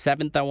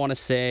 27th, I want to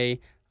say,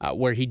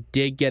 where he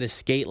did get a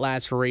skate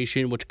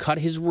laceration, which cut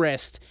his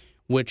wrist,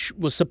 which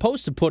was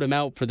supposed to put him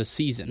out for the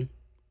season,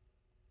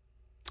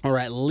 or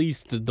at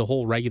least the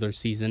whole regular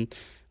season.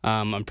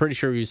 I'm pretty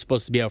sure he was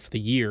supposed to be out for the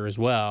year as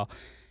well.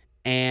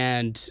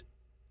 And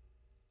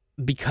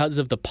because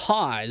of the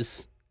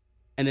pause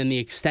and then the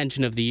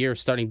extension of the year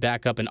starting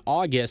back up in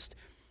August,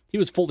 he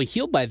was fully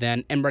healed by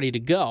then and ready to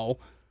go.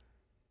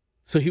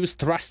 So he was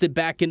thrusted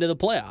back into the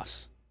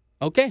playoffs.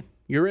 Okay,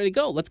 you're ready to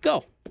go. Let's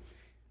go.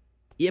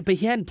 Yeah, but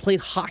he hadn't played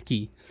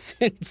hockey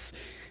since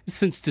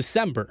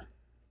December,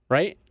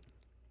 right?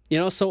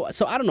 So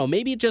I don't know.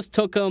 Maybe it just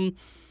took him,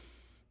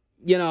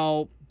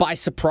 by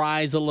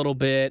surprise a little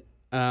bit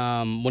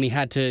when he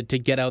had to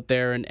get out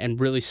there and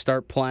really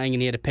start playing,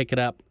 and he had to pick it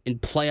up in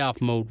playoff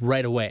mode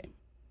right away.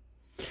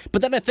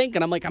 But then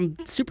I'm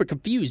super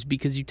confused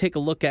because you take a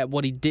look at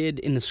what he did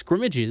in the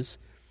scrimmages.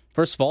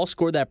 First of all,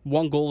 scored that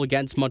one goal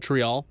against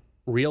Montreal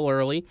real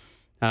early.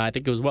 I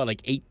think it was,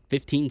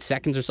 15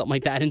 seconds or something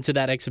like that into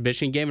that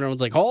exhibition game. And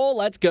everyone's like, oh,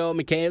 let's go.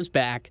 Mikheyev's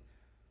back.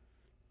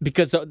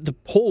 Because the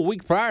whole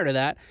week prior to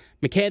that,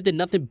 Mikheyev did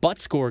nothing but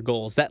score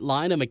goals. That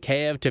line of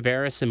Mikheyev,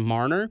 Tavares, and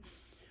Marner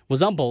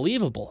was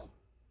unbelievable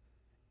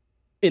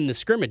in the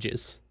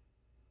scrimmages.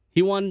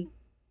 He won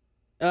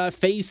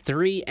Phase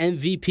 3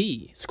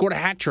 MVP, scored a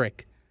hat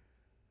trick.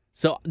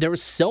 So there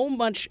was so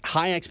much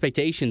high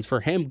expectations for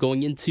him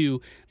going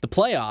into the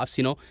playoffs.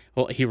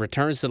 He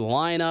returns to the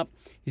lineup.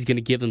 He's going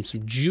to give them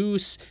some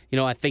juice.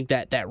 I think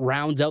that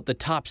rounds out the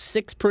top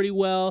 6 pretty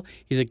well.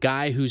 He's a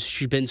guy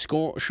who's been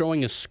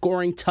showing a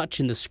scoring touch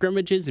in the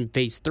scrimmages in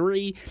Phase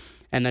 3,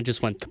 and then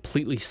just went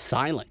completely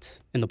silent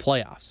in the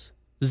playoffs.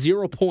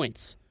 0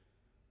 points.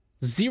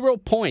 0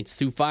 points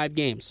through 5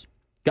 games.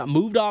 Got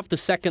moved off the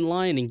second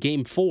line in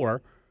Game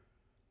 4.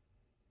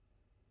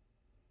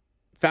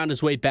 Found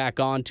his way back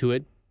onto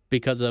it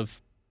because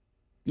of,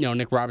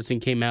 Nick Robertson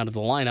came out of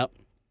the lineup.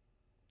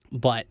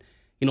 But,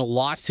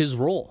 lost his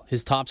role,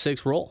 his top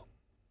 6 role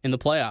in the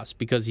playoffs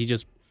because he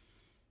just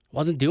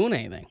wasn't doing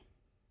anything,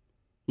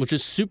 which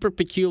is super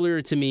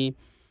peculiar to me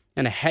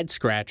and a head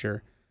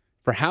scratcher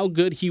for how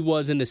good he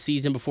was in the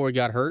season before he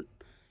got hurt,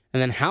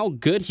 and then how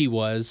good he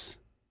was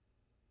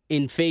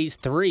in Phase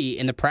 3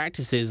 in the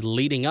practices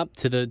leading up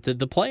to the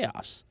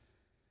playoffs.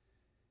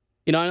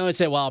 I know I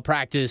say, well,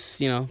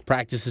 practice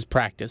is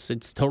practice.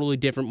 It's totally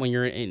different when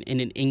you're in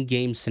an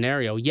in-game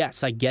scenario.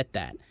 Yes, I get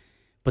that.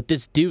 But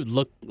this dude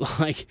looked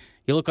like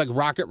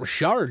Rocket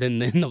Richard in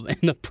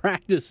the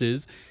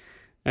practices,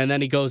 and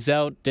then he goes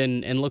out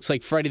and looks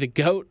like Freddie the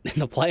Goat in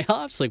the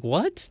playoffs. Like,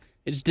 what?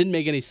 It just didn't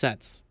make any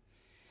sense.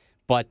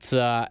 But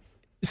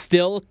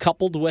still,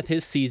 coupled with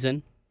his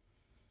season,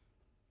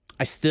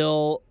 I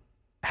still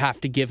have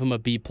to give him a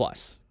B+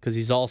 because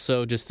he's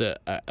also just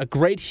a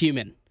great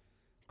human.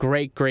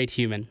 Great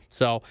human.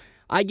 So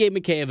I gave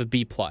Mikheyev a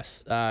B+.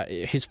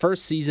 His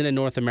first season in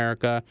North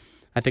America,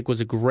 I think,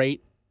 was a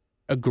great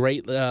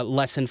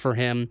lesson for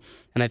him.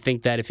 And I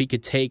think that if he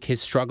could take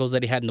his struggles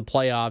that he had in the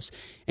playoffs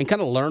and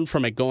kind of learn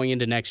from it going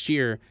into next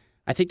year,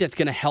 I think that's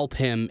going to help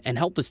him and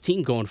help this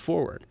team going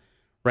forward,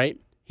 right?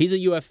 He's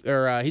he's an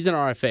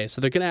RFA, so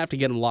they're going to have to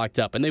get him locked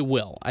up, and they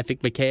will. I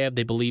think Mikheyev,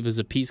 they believe, is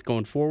a piece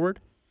going forward.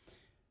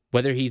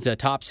 Whether he's a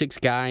top 6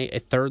 guy, a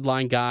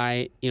third-line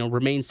guy,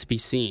 remains to be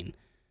seen.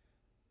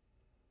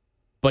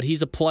 But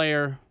he's a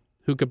player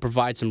who could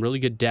provide some really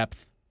good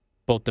depth,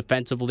 both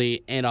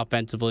defensively and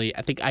offensively.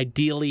 I think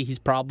ideally he's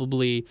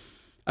probably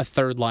a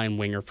third-line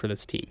winger for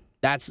this team.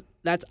 That's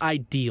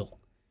ideal.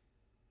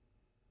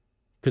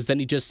 Because then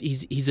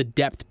he's a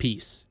depth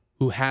piece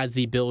who has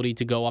the ability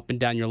to go up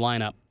and down your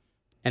lineup,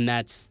 and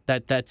that's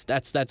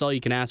all you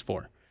can ask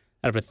for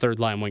out of a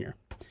third-line winger.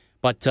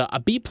 But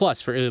a B+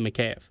 for Ilya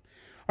Mikheyev.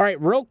 All right,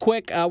 real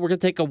quick, we're going to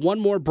take one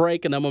more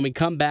break, and then when we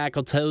come back,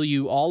 I'll tell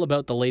you all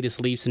about the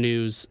latest Leafs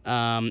news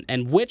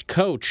and which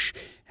coach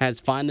has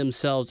found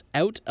themselves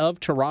out of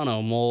Toronto.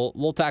 And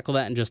we'll tackle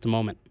that in just a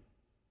moment.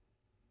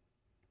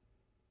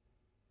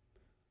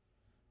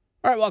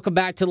 All right, welcome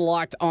back to the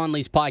Locked On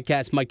Leafs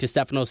podcast. Mike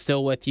DiStefano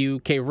still with you.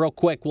 Okay, real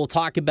quick, we'll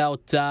talk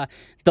about the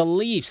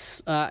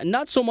Leafs.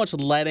 Not so much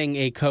letting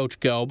a coach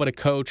go, but a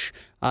coach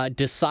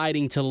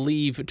deciding to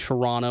leave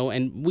Toronto.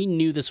 And we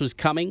knew this was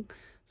coming.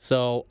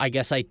 So I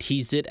guess I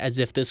teased it as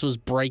if this was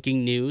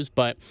breaking news.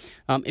 But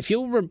if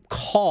you'll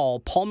recall,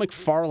 Paul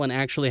McFarland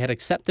actually had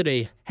accepted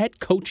a head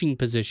coaching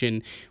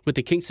position with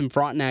the Kingston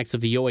Frontenacs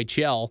of the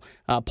OHL.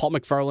 Paul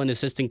McFarland,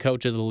 assistant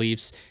coach of the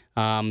Leafs,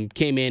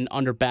 came in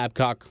under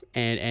Babcock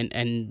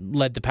and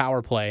led the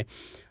power play.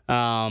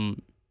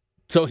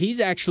 So he's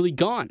actually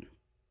gone.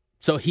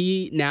 So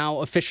he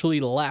now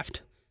officially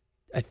left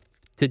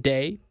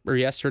today or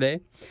yesterday.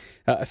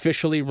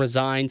 Officially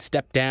resigned,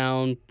 stepped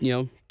down,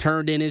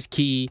 turned in his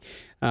key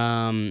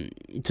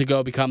to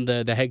go become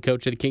the head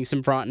coach of the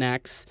Kingston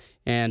Frontenacs.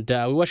 And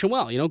we wish him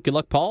well. Good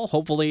luck, Paul.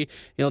 Hopefully,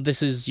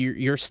 this is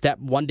your step.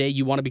 One day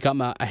you want to become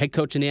a head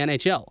coach in the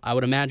NHL. I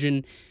would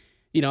imagine,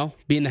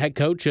 being the head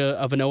coach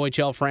of an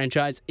OHL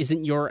franchise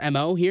isn't your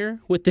MO here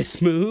with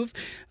this move.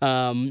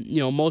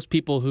 Most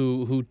people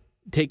who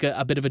take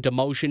a bit of a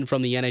demotion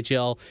from the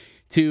NHL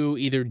to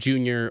either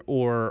junior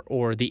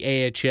or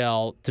the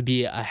AHL to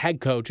be a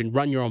head coach and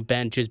run your own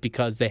bench is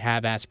because they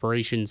have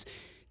aspirations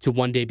to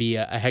one day be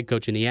a head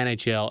coach in the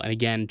NHL. And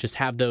again, just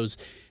have the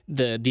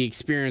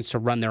experience to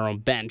run their own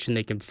bench, and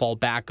they can fall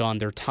back on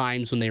their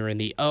times when they were in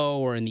the O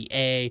or in the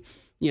A.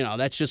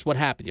 That's just what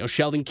happened.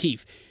 Sheldon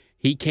Keefe,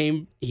 he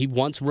ran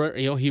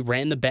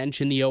the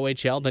bench in the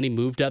OHL, then he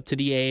moved up to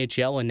the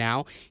AHL, and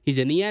now he's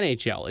in the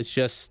NHL. It's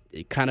just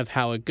kind of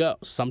how it goes.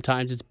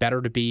 Sometimes it's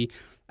better to be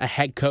a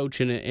head coach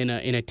in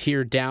a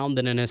tier down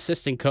than an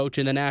assistant coach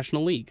in the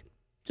National League.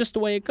 Just the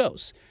way it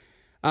goes.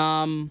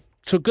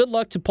 So good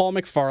luck to Paul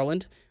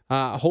McFarland.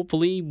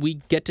 Hopefully we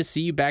get to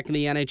see you back in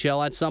the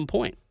NHL at some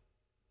point.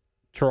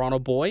 Toronto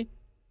boy,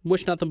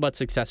 wish nothing but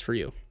success for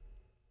you.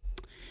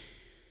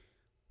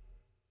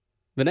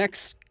 The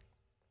next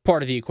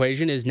part of the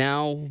equation is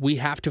now we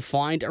have to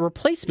find a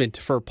replacement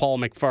for Paul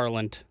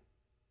McFarland.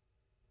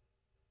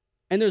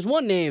 And there's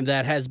one name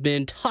that has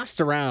been tossed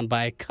around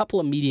by a couple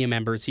of media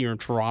members here in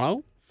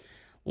Toronto.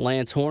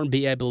 Lance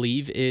Hornby, I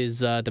believe, is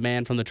the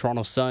man from the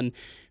Toronto Sun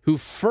who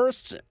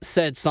first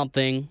said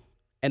something,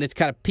 and it's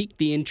kind of piqued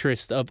the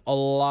interest of a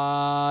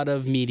lot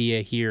of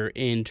media here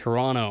in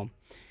Toronto.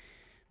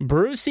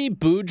 Brucey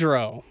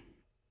Boudreau,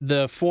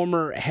 the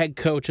former head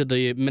coach of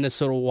the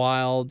Minnesota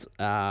Wild,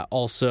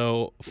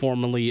 also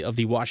formerly of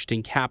the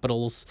Washington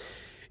Capitals,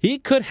 he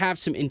could have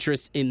some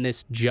interest in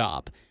this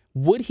job.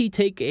 Would he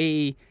take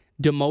a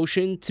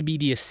demotion to be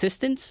the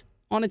assistant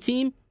on a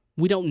team?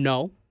 We don't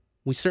know.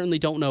 We certainly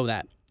don't know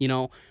that.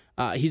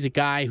 He's a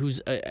guy who's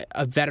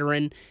a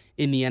veteran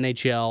in the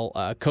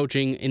NHL,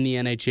 coaching in the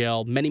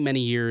NHL many,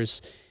 many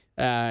years.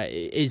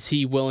 Is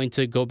he willing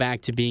to go back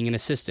to being an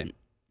assistant?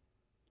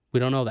 We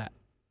don't know that.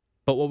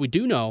 But what we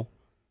do know,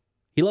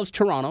 he loves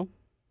Toronto.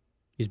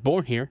 He's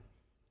born here.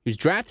 He was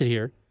drafted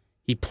here.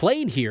 He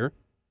played here.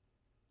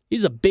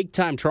 He's a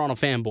big-time Toronto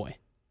fanboy.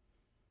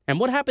 And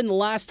what happened the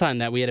last time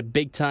that we had a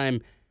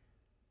big-time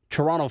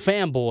Toronto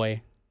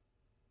fanboy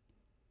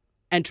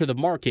enter the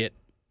market?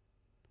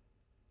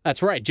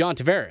 That's right, John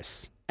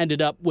Tavares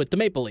ended up with the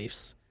Maple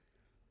Leafs.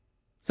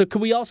 So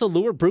could we also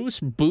lure Bruce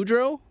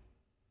Boudreau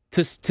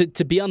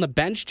to be on the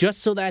bench just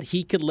so that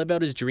he could live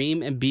out his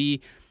dream and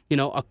be,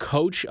 a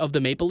coach of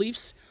the Maple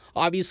Leafs?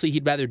 Obviously,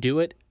 he'd rather do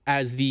it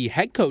as the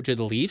head coach of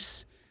the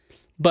Leafs.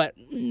 But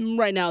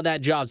right now,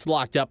 that job's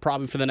locked up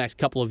probably for the next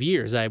couple of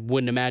years. I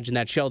wouldn't imagine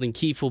that Sheldon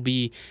Keefe will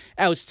be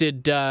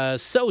ousted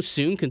so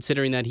soon,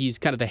 considering that he's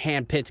kind of the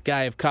hand-picked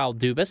guy of Kyle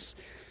Dubas.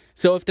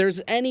 So if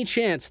there's any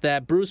chance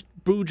that Bruce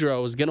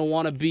Boudreau is going to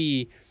want to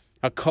be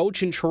a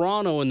coach in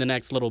Toronto in the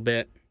next little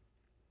bit,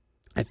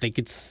 I think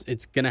it's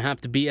going to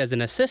have to be as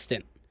an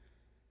assistant.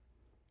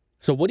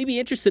 So would he be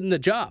interested in the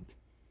job?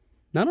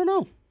 I don't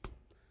know.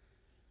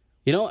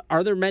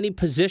 Are there many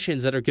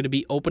positions that are going to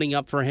be opening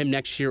up for him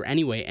next year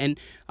anyway? And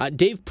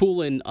Dave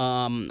Poulin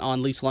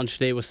on Leafs Lunch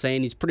today was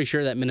saying he's pretty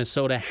sure that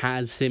Minnesota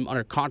has him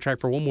under contract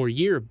for one more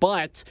year.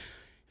 But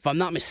if I'm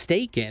not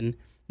mistaken,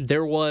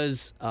 there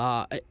was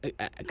kind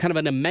of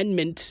an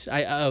amendment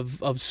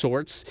of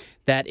sorts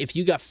that if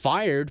you got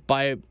fired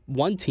by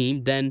one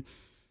team, then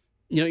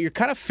you're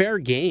kind of fair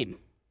game.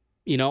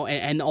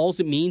 And all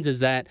it means is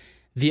that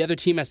the other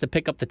team has to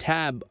pick up the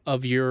tab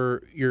of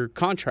your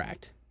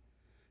contract.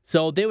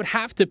 So they would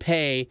have to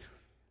pay,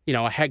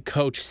 a head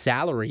coach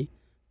salary,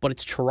 but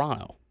it's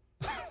Toronto.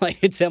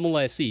 It's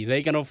MLSE.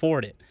 They can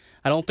afford it.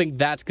 I don't think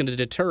that's going to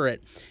deter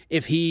it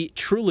if he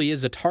truly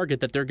is a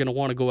target that they're going to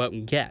want to go out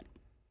and get.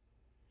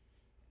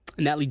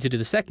 And that leads you to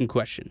the second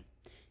question.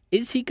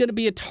 Is he going to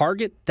be a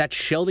target that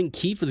Sheldon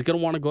Keefe is going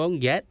to want to go out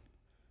and get?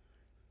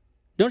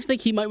 Don't you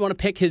think he might want to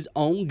pick his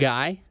own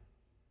guy?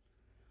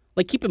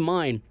 Keep in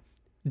mind,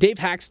 Dave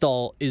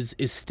Haxtell is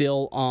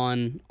still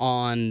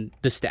on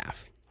the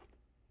staff.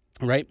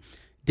 Right?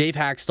 Dave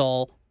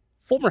Haxtell,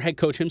 former head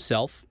coach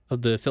himself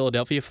of the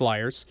Philadelphia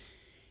Flyers,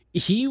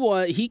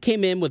 he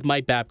came in with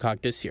Mike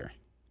Babcock this year.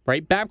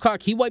 Right?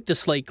 Babcock, he wiped the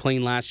slate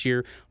clean last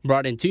year,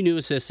 brought in two new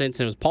assistants,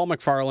 and it was Paul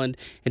McFarland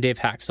and Dave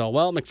Haxtell.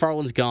 Well,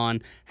 McFarland's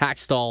gone,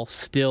 Haxtell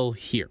still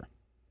here.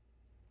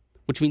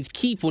 Which means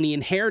Keefe, when he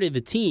inherited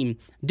the team,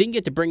 didn't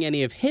get to bring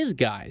any of his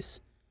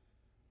guys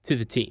to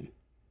the team.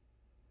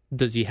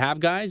 Does he have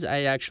guys?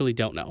 I actually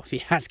don't know if he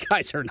has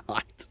guys or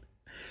not.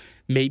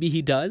 Maybe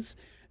he does.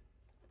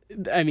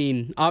 I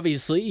mean,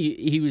 obviously,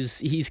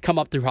 he's come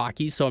up through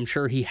hockey, so I'm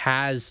sure he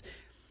has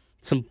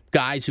some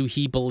guys who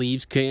he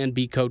believes can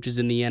be coaches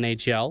in the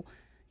NHL.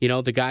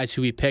 The guys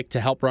who he picked to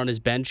help run his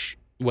bench,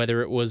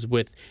 whether it was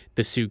with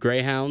the Sioux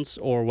Greyhounds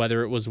or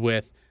whether it was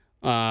with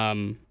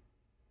the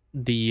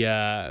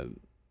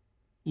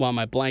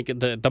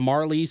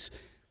Marlies.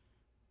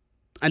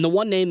 And the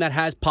one name that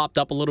has popped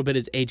up a little bit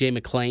is AJ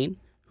McLean,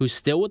 who's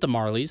still with the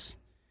Marlies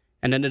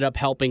and ended up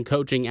helping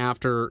coaching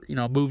after,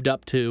 moved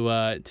up to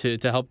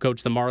help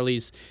coach the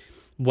Marlies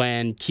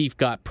when Keefe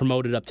got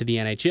promoted up to the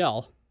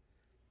NHL.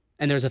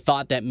 And there's a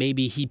thought that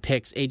maybe he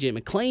picks AJ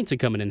McLean to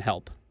come in and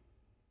help.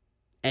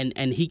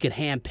 And he could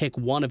handpick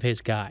one of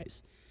his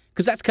guys.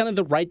 Because that's kind of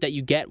the right that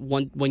you get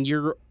when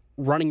you're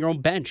running your own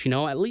bench,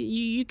 At least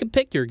you can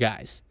pick your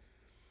guys.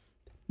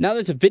 Now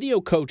there's a video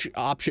coach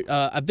option,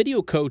 a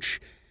video coach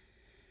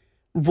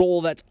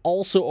role that's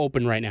also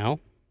open right now.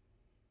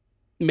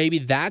 Maybe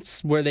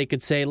that's where they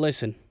could say,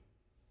 listen,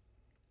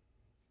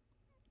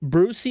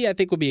 Brucey, I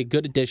think, would be a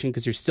good addition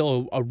because you're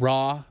still a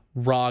raw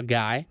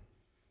guy.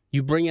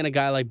 You bring in a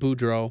guy like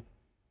Boudreau,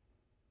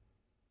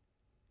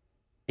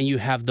 and you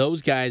have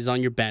those guys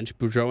on your bench,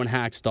 Boudreau and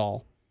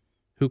Haxtell,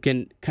 who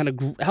can kind of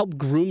help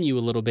groom you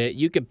a little bit.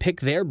 You can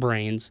pick their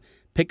brains,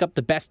 pick up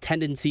the best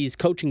tendencies,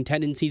 coaching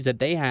tendencies that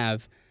they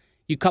have.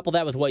 You couple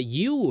that with what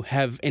you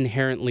have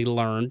inherently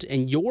learned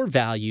and your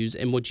values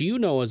and what you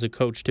know as a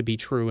coach to be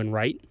true and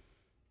right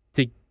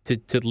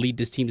to lead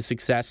this team to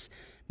success.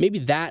 Maybe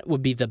that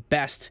would be the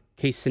best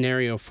case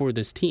scenario for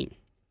this team.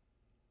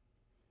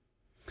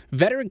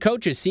 Veteran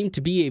coaches seem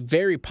to be a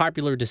very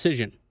popular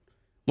decision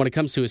when it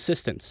comes to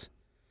assistants.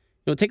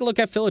 Take a look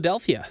at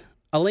Philadelphia.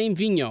 Alain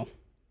Vigneault,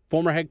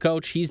 former head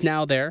coach, he's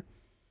now there.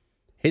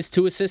 His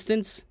 2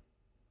 assistants,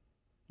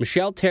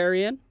 Michel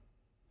Therrien,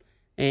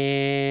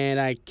 and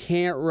I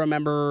can't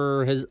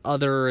remember his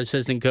other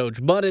assistant coach,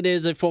 but it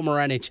is a former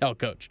NHL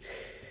coach.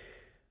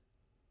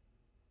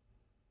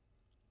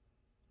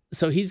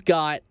 So he's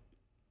got,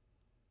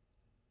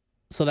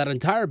 so that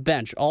entire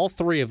bench, all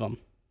 3 of them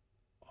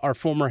are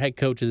former head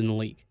coaches in the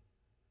league.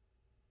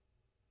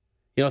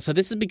 So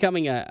this is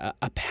becoming a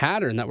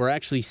pattern that we're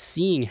actually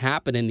seeing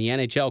happen in the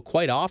NHL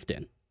quite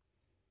often.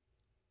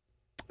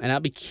 And I'll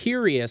be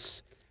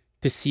curious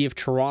to see if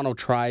Toronto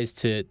tries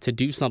to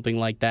do something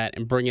like that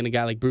and bring in a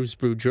guy like Bruce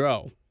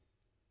Boudreau.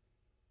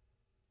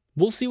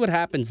 We'll see what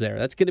happens there.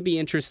 That's going to be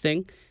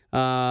interesting.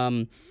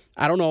 I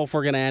don't know if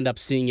we're going to end up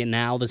seeing it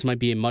now. This might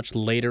be a much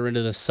later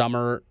into the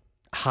summer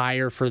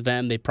hire for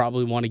them. They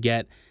probably want to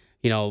get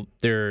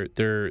their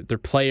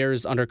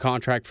players under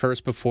contract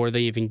first before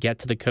they even get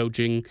to the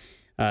coaching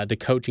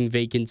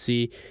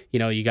vacancy.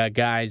 You got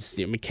guys,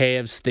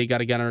 Mikheyevs, they got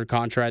to get under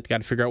contract.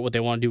 Got to figure out what they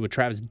want to do with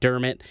Travis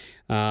Dermott.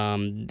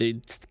 They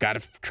got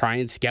to try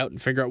and scout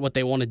and figure out what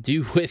they want to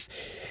do with,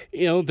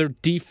 their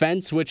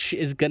defense, which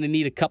is going to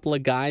need a couple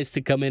of guys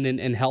to come in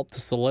and help to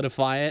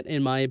solidify it,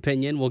 in my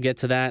opinion. We'll get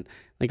to that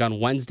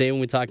on Wednesday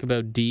when we talk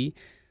about D.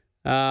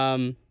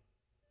 But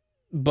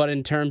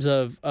in terms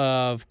of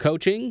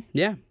coaching,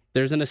 yeah,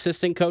 there's an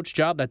assistant coach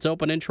job that's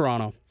open in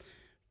Toronto.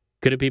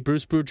 Could it be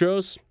Bruce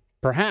Boudreau's?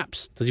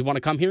 Perhaps. Does he want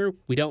to come here?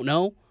 We don't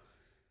know.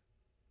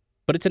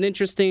 But it's an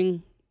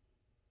interesting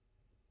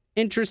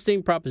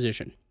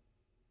proposition.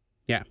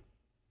 Yeah.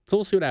 So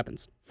we'll see what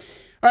happens.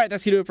 All right,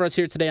 that's going to do it for us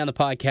here today on the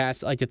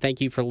podcast. I'd like to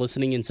thank you for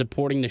listening and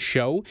supporting the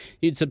show.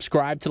 You'd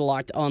subscribe to the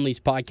Locked On Leafs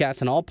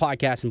podcast on all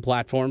podcasting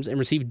platforms and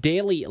receive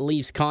daily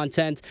Leafs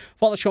content.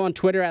 Follow the show on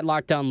Twitter at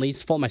Locked On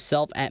Leafs. Follow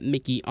myself at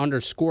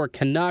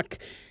Mickey_Canuck.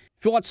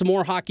 If you want some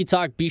more hockey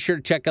talk, be sure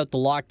to check out the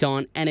Locked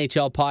On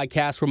NHL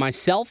podcast, where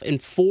myself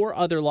and 4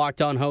 other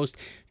Locked On hosts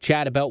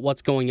chat about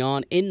what's going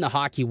on in the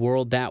hockey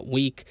world that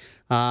week.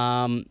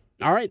 All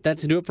right,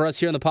 that's going to do it for us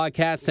here on the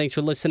podcast. Thanks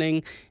for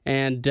listening,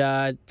 and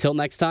till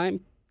next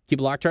time,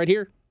 keep it locked right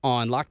here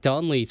on Locked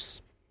On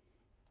Leafs.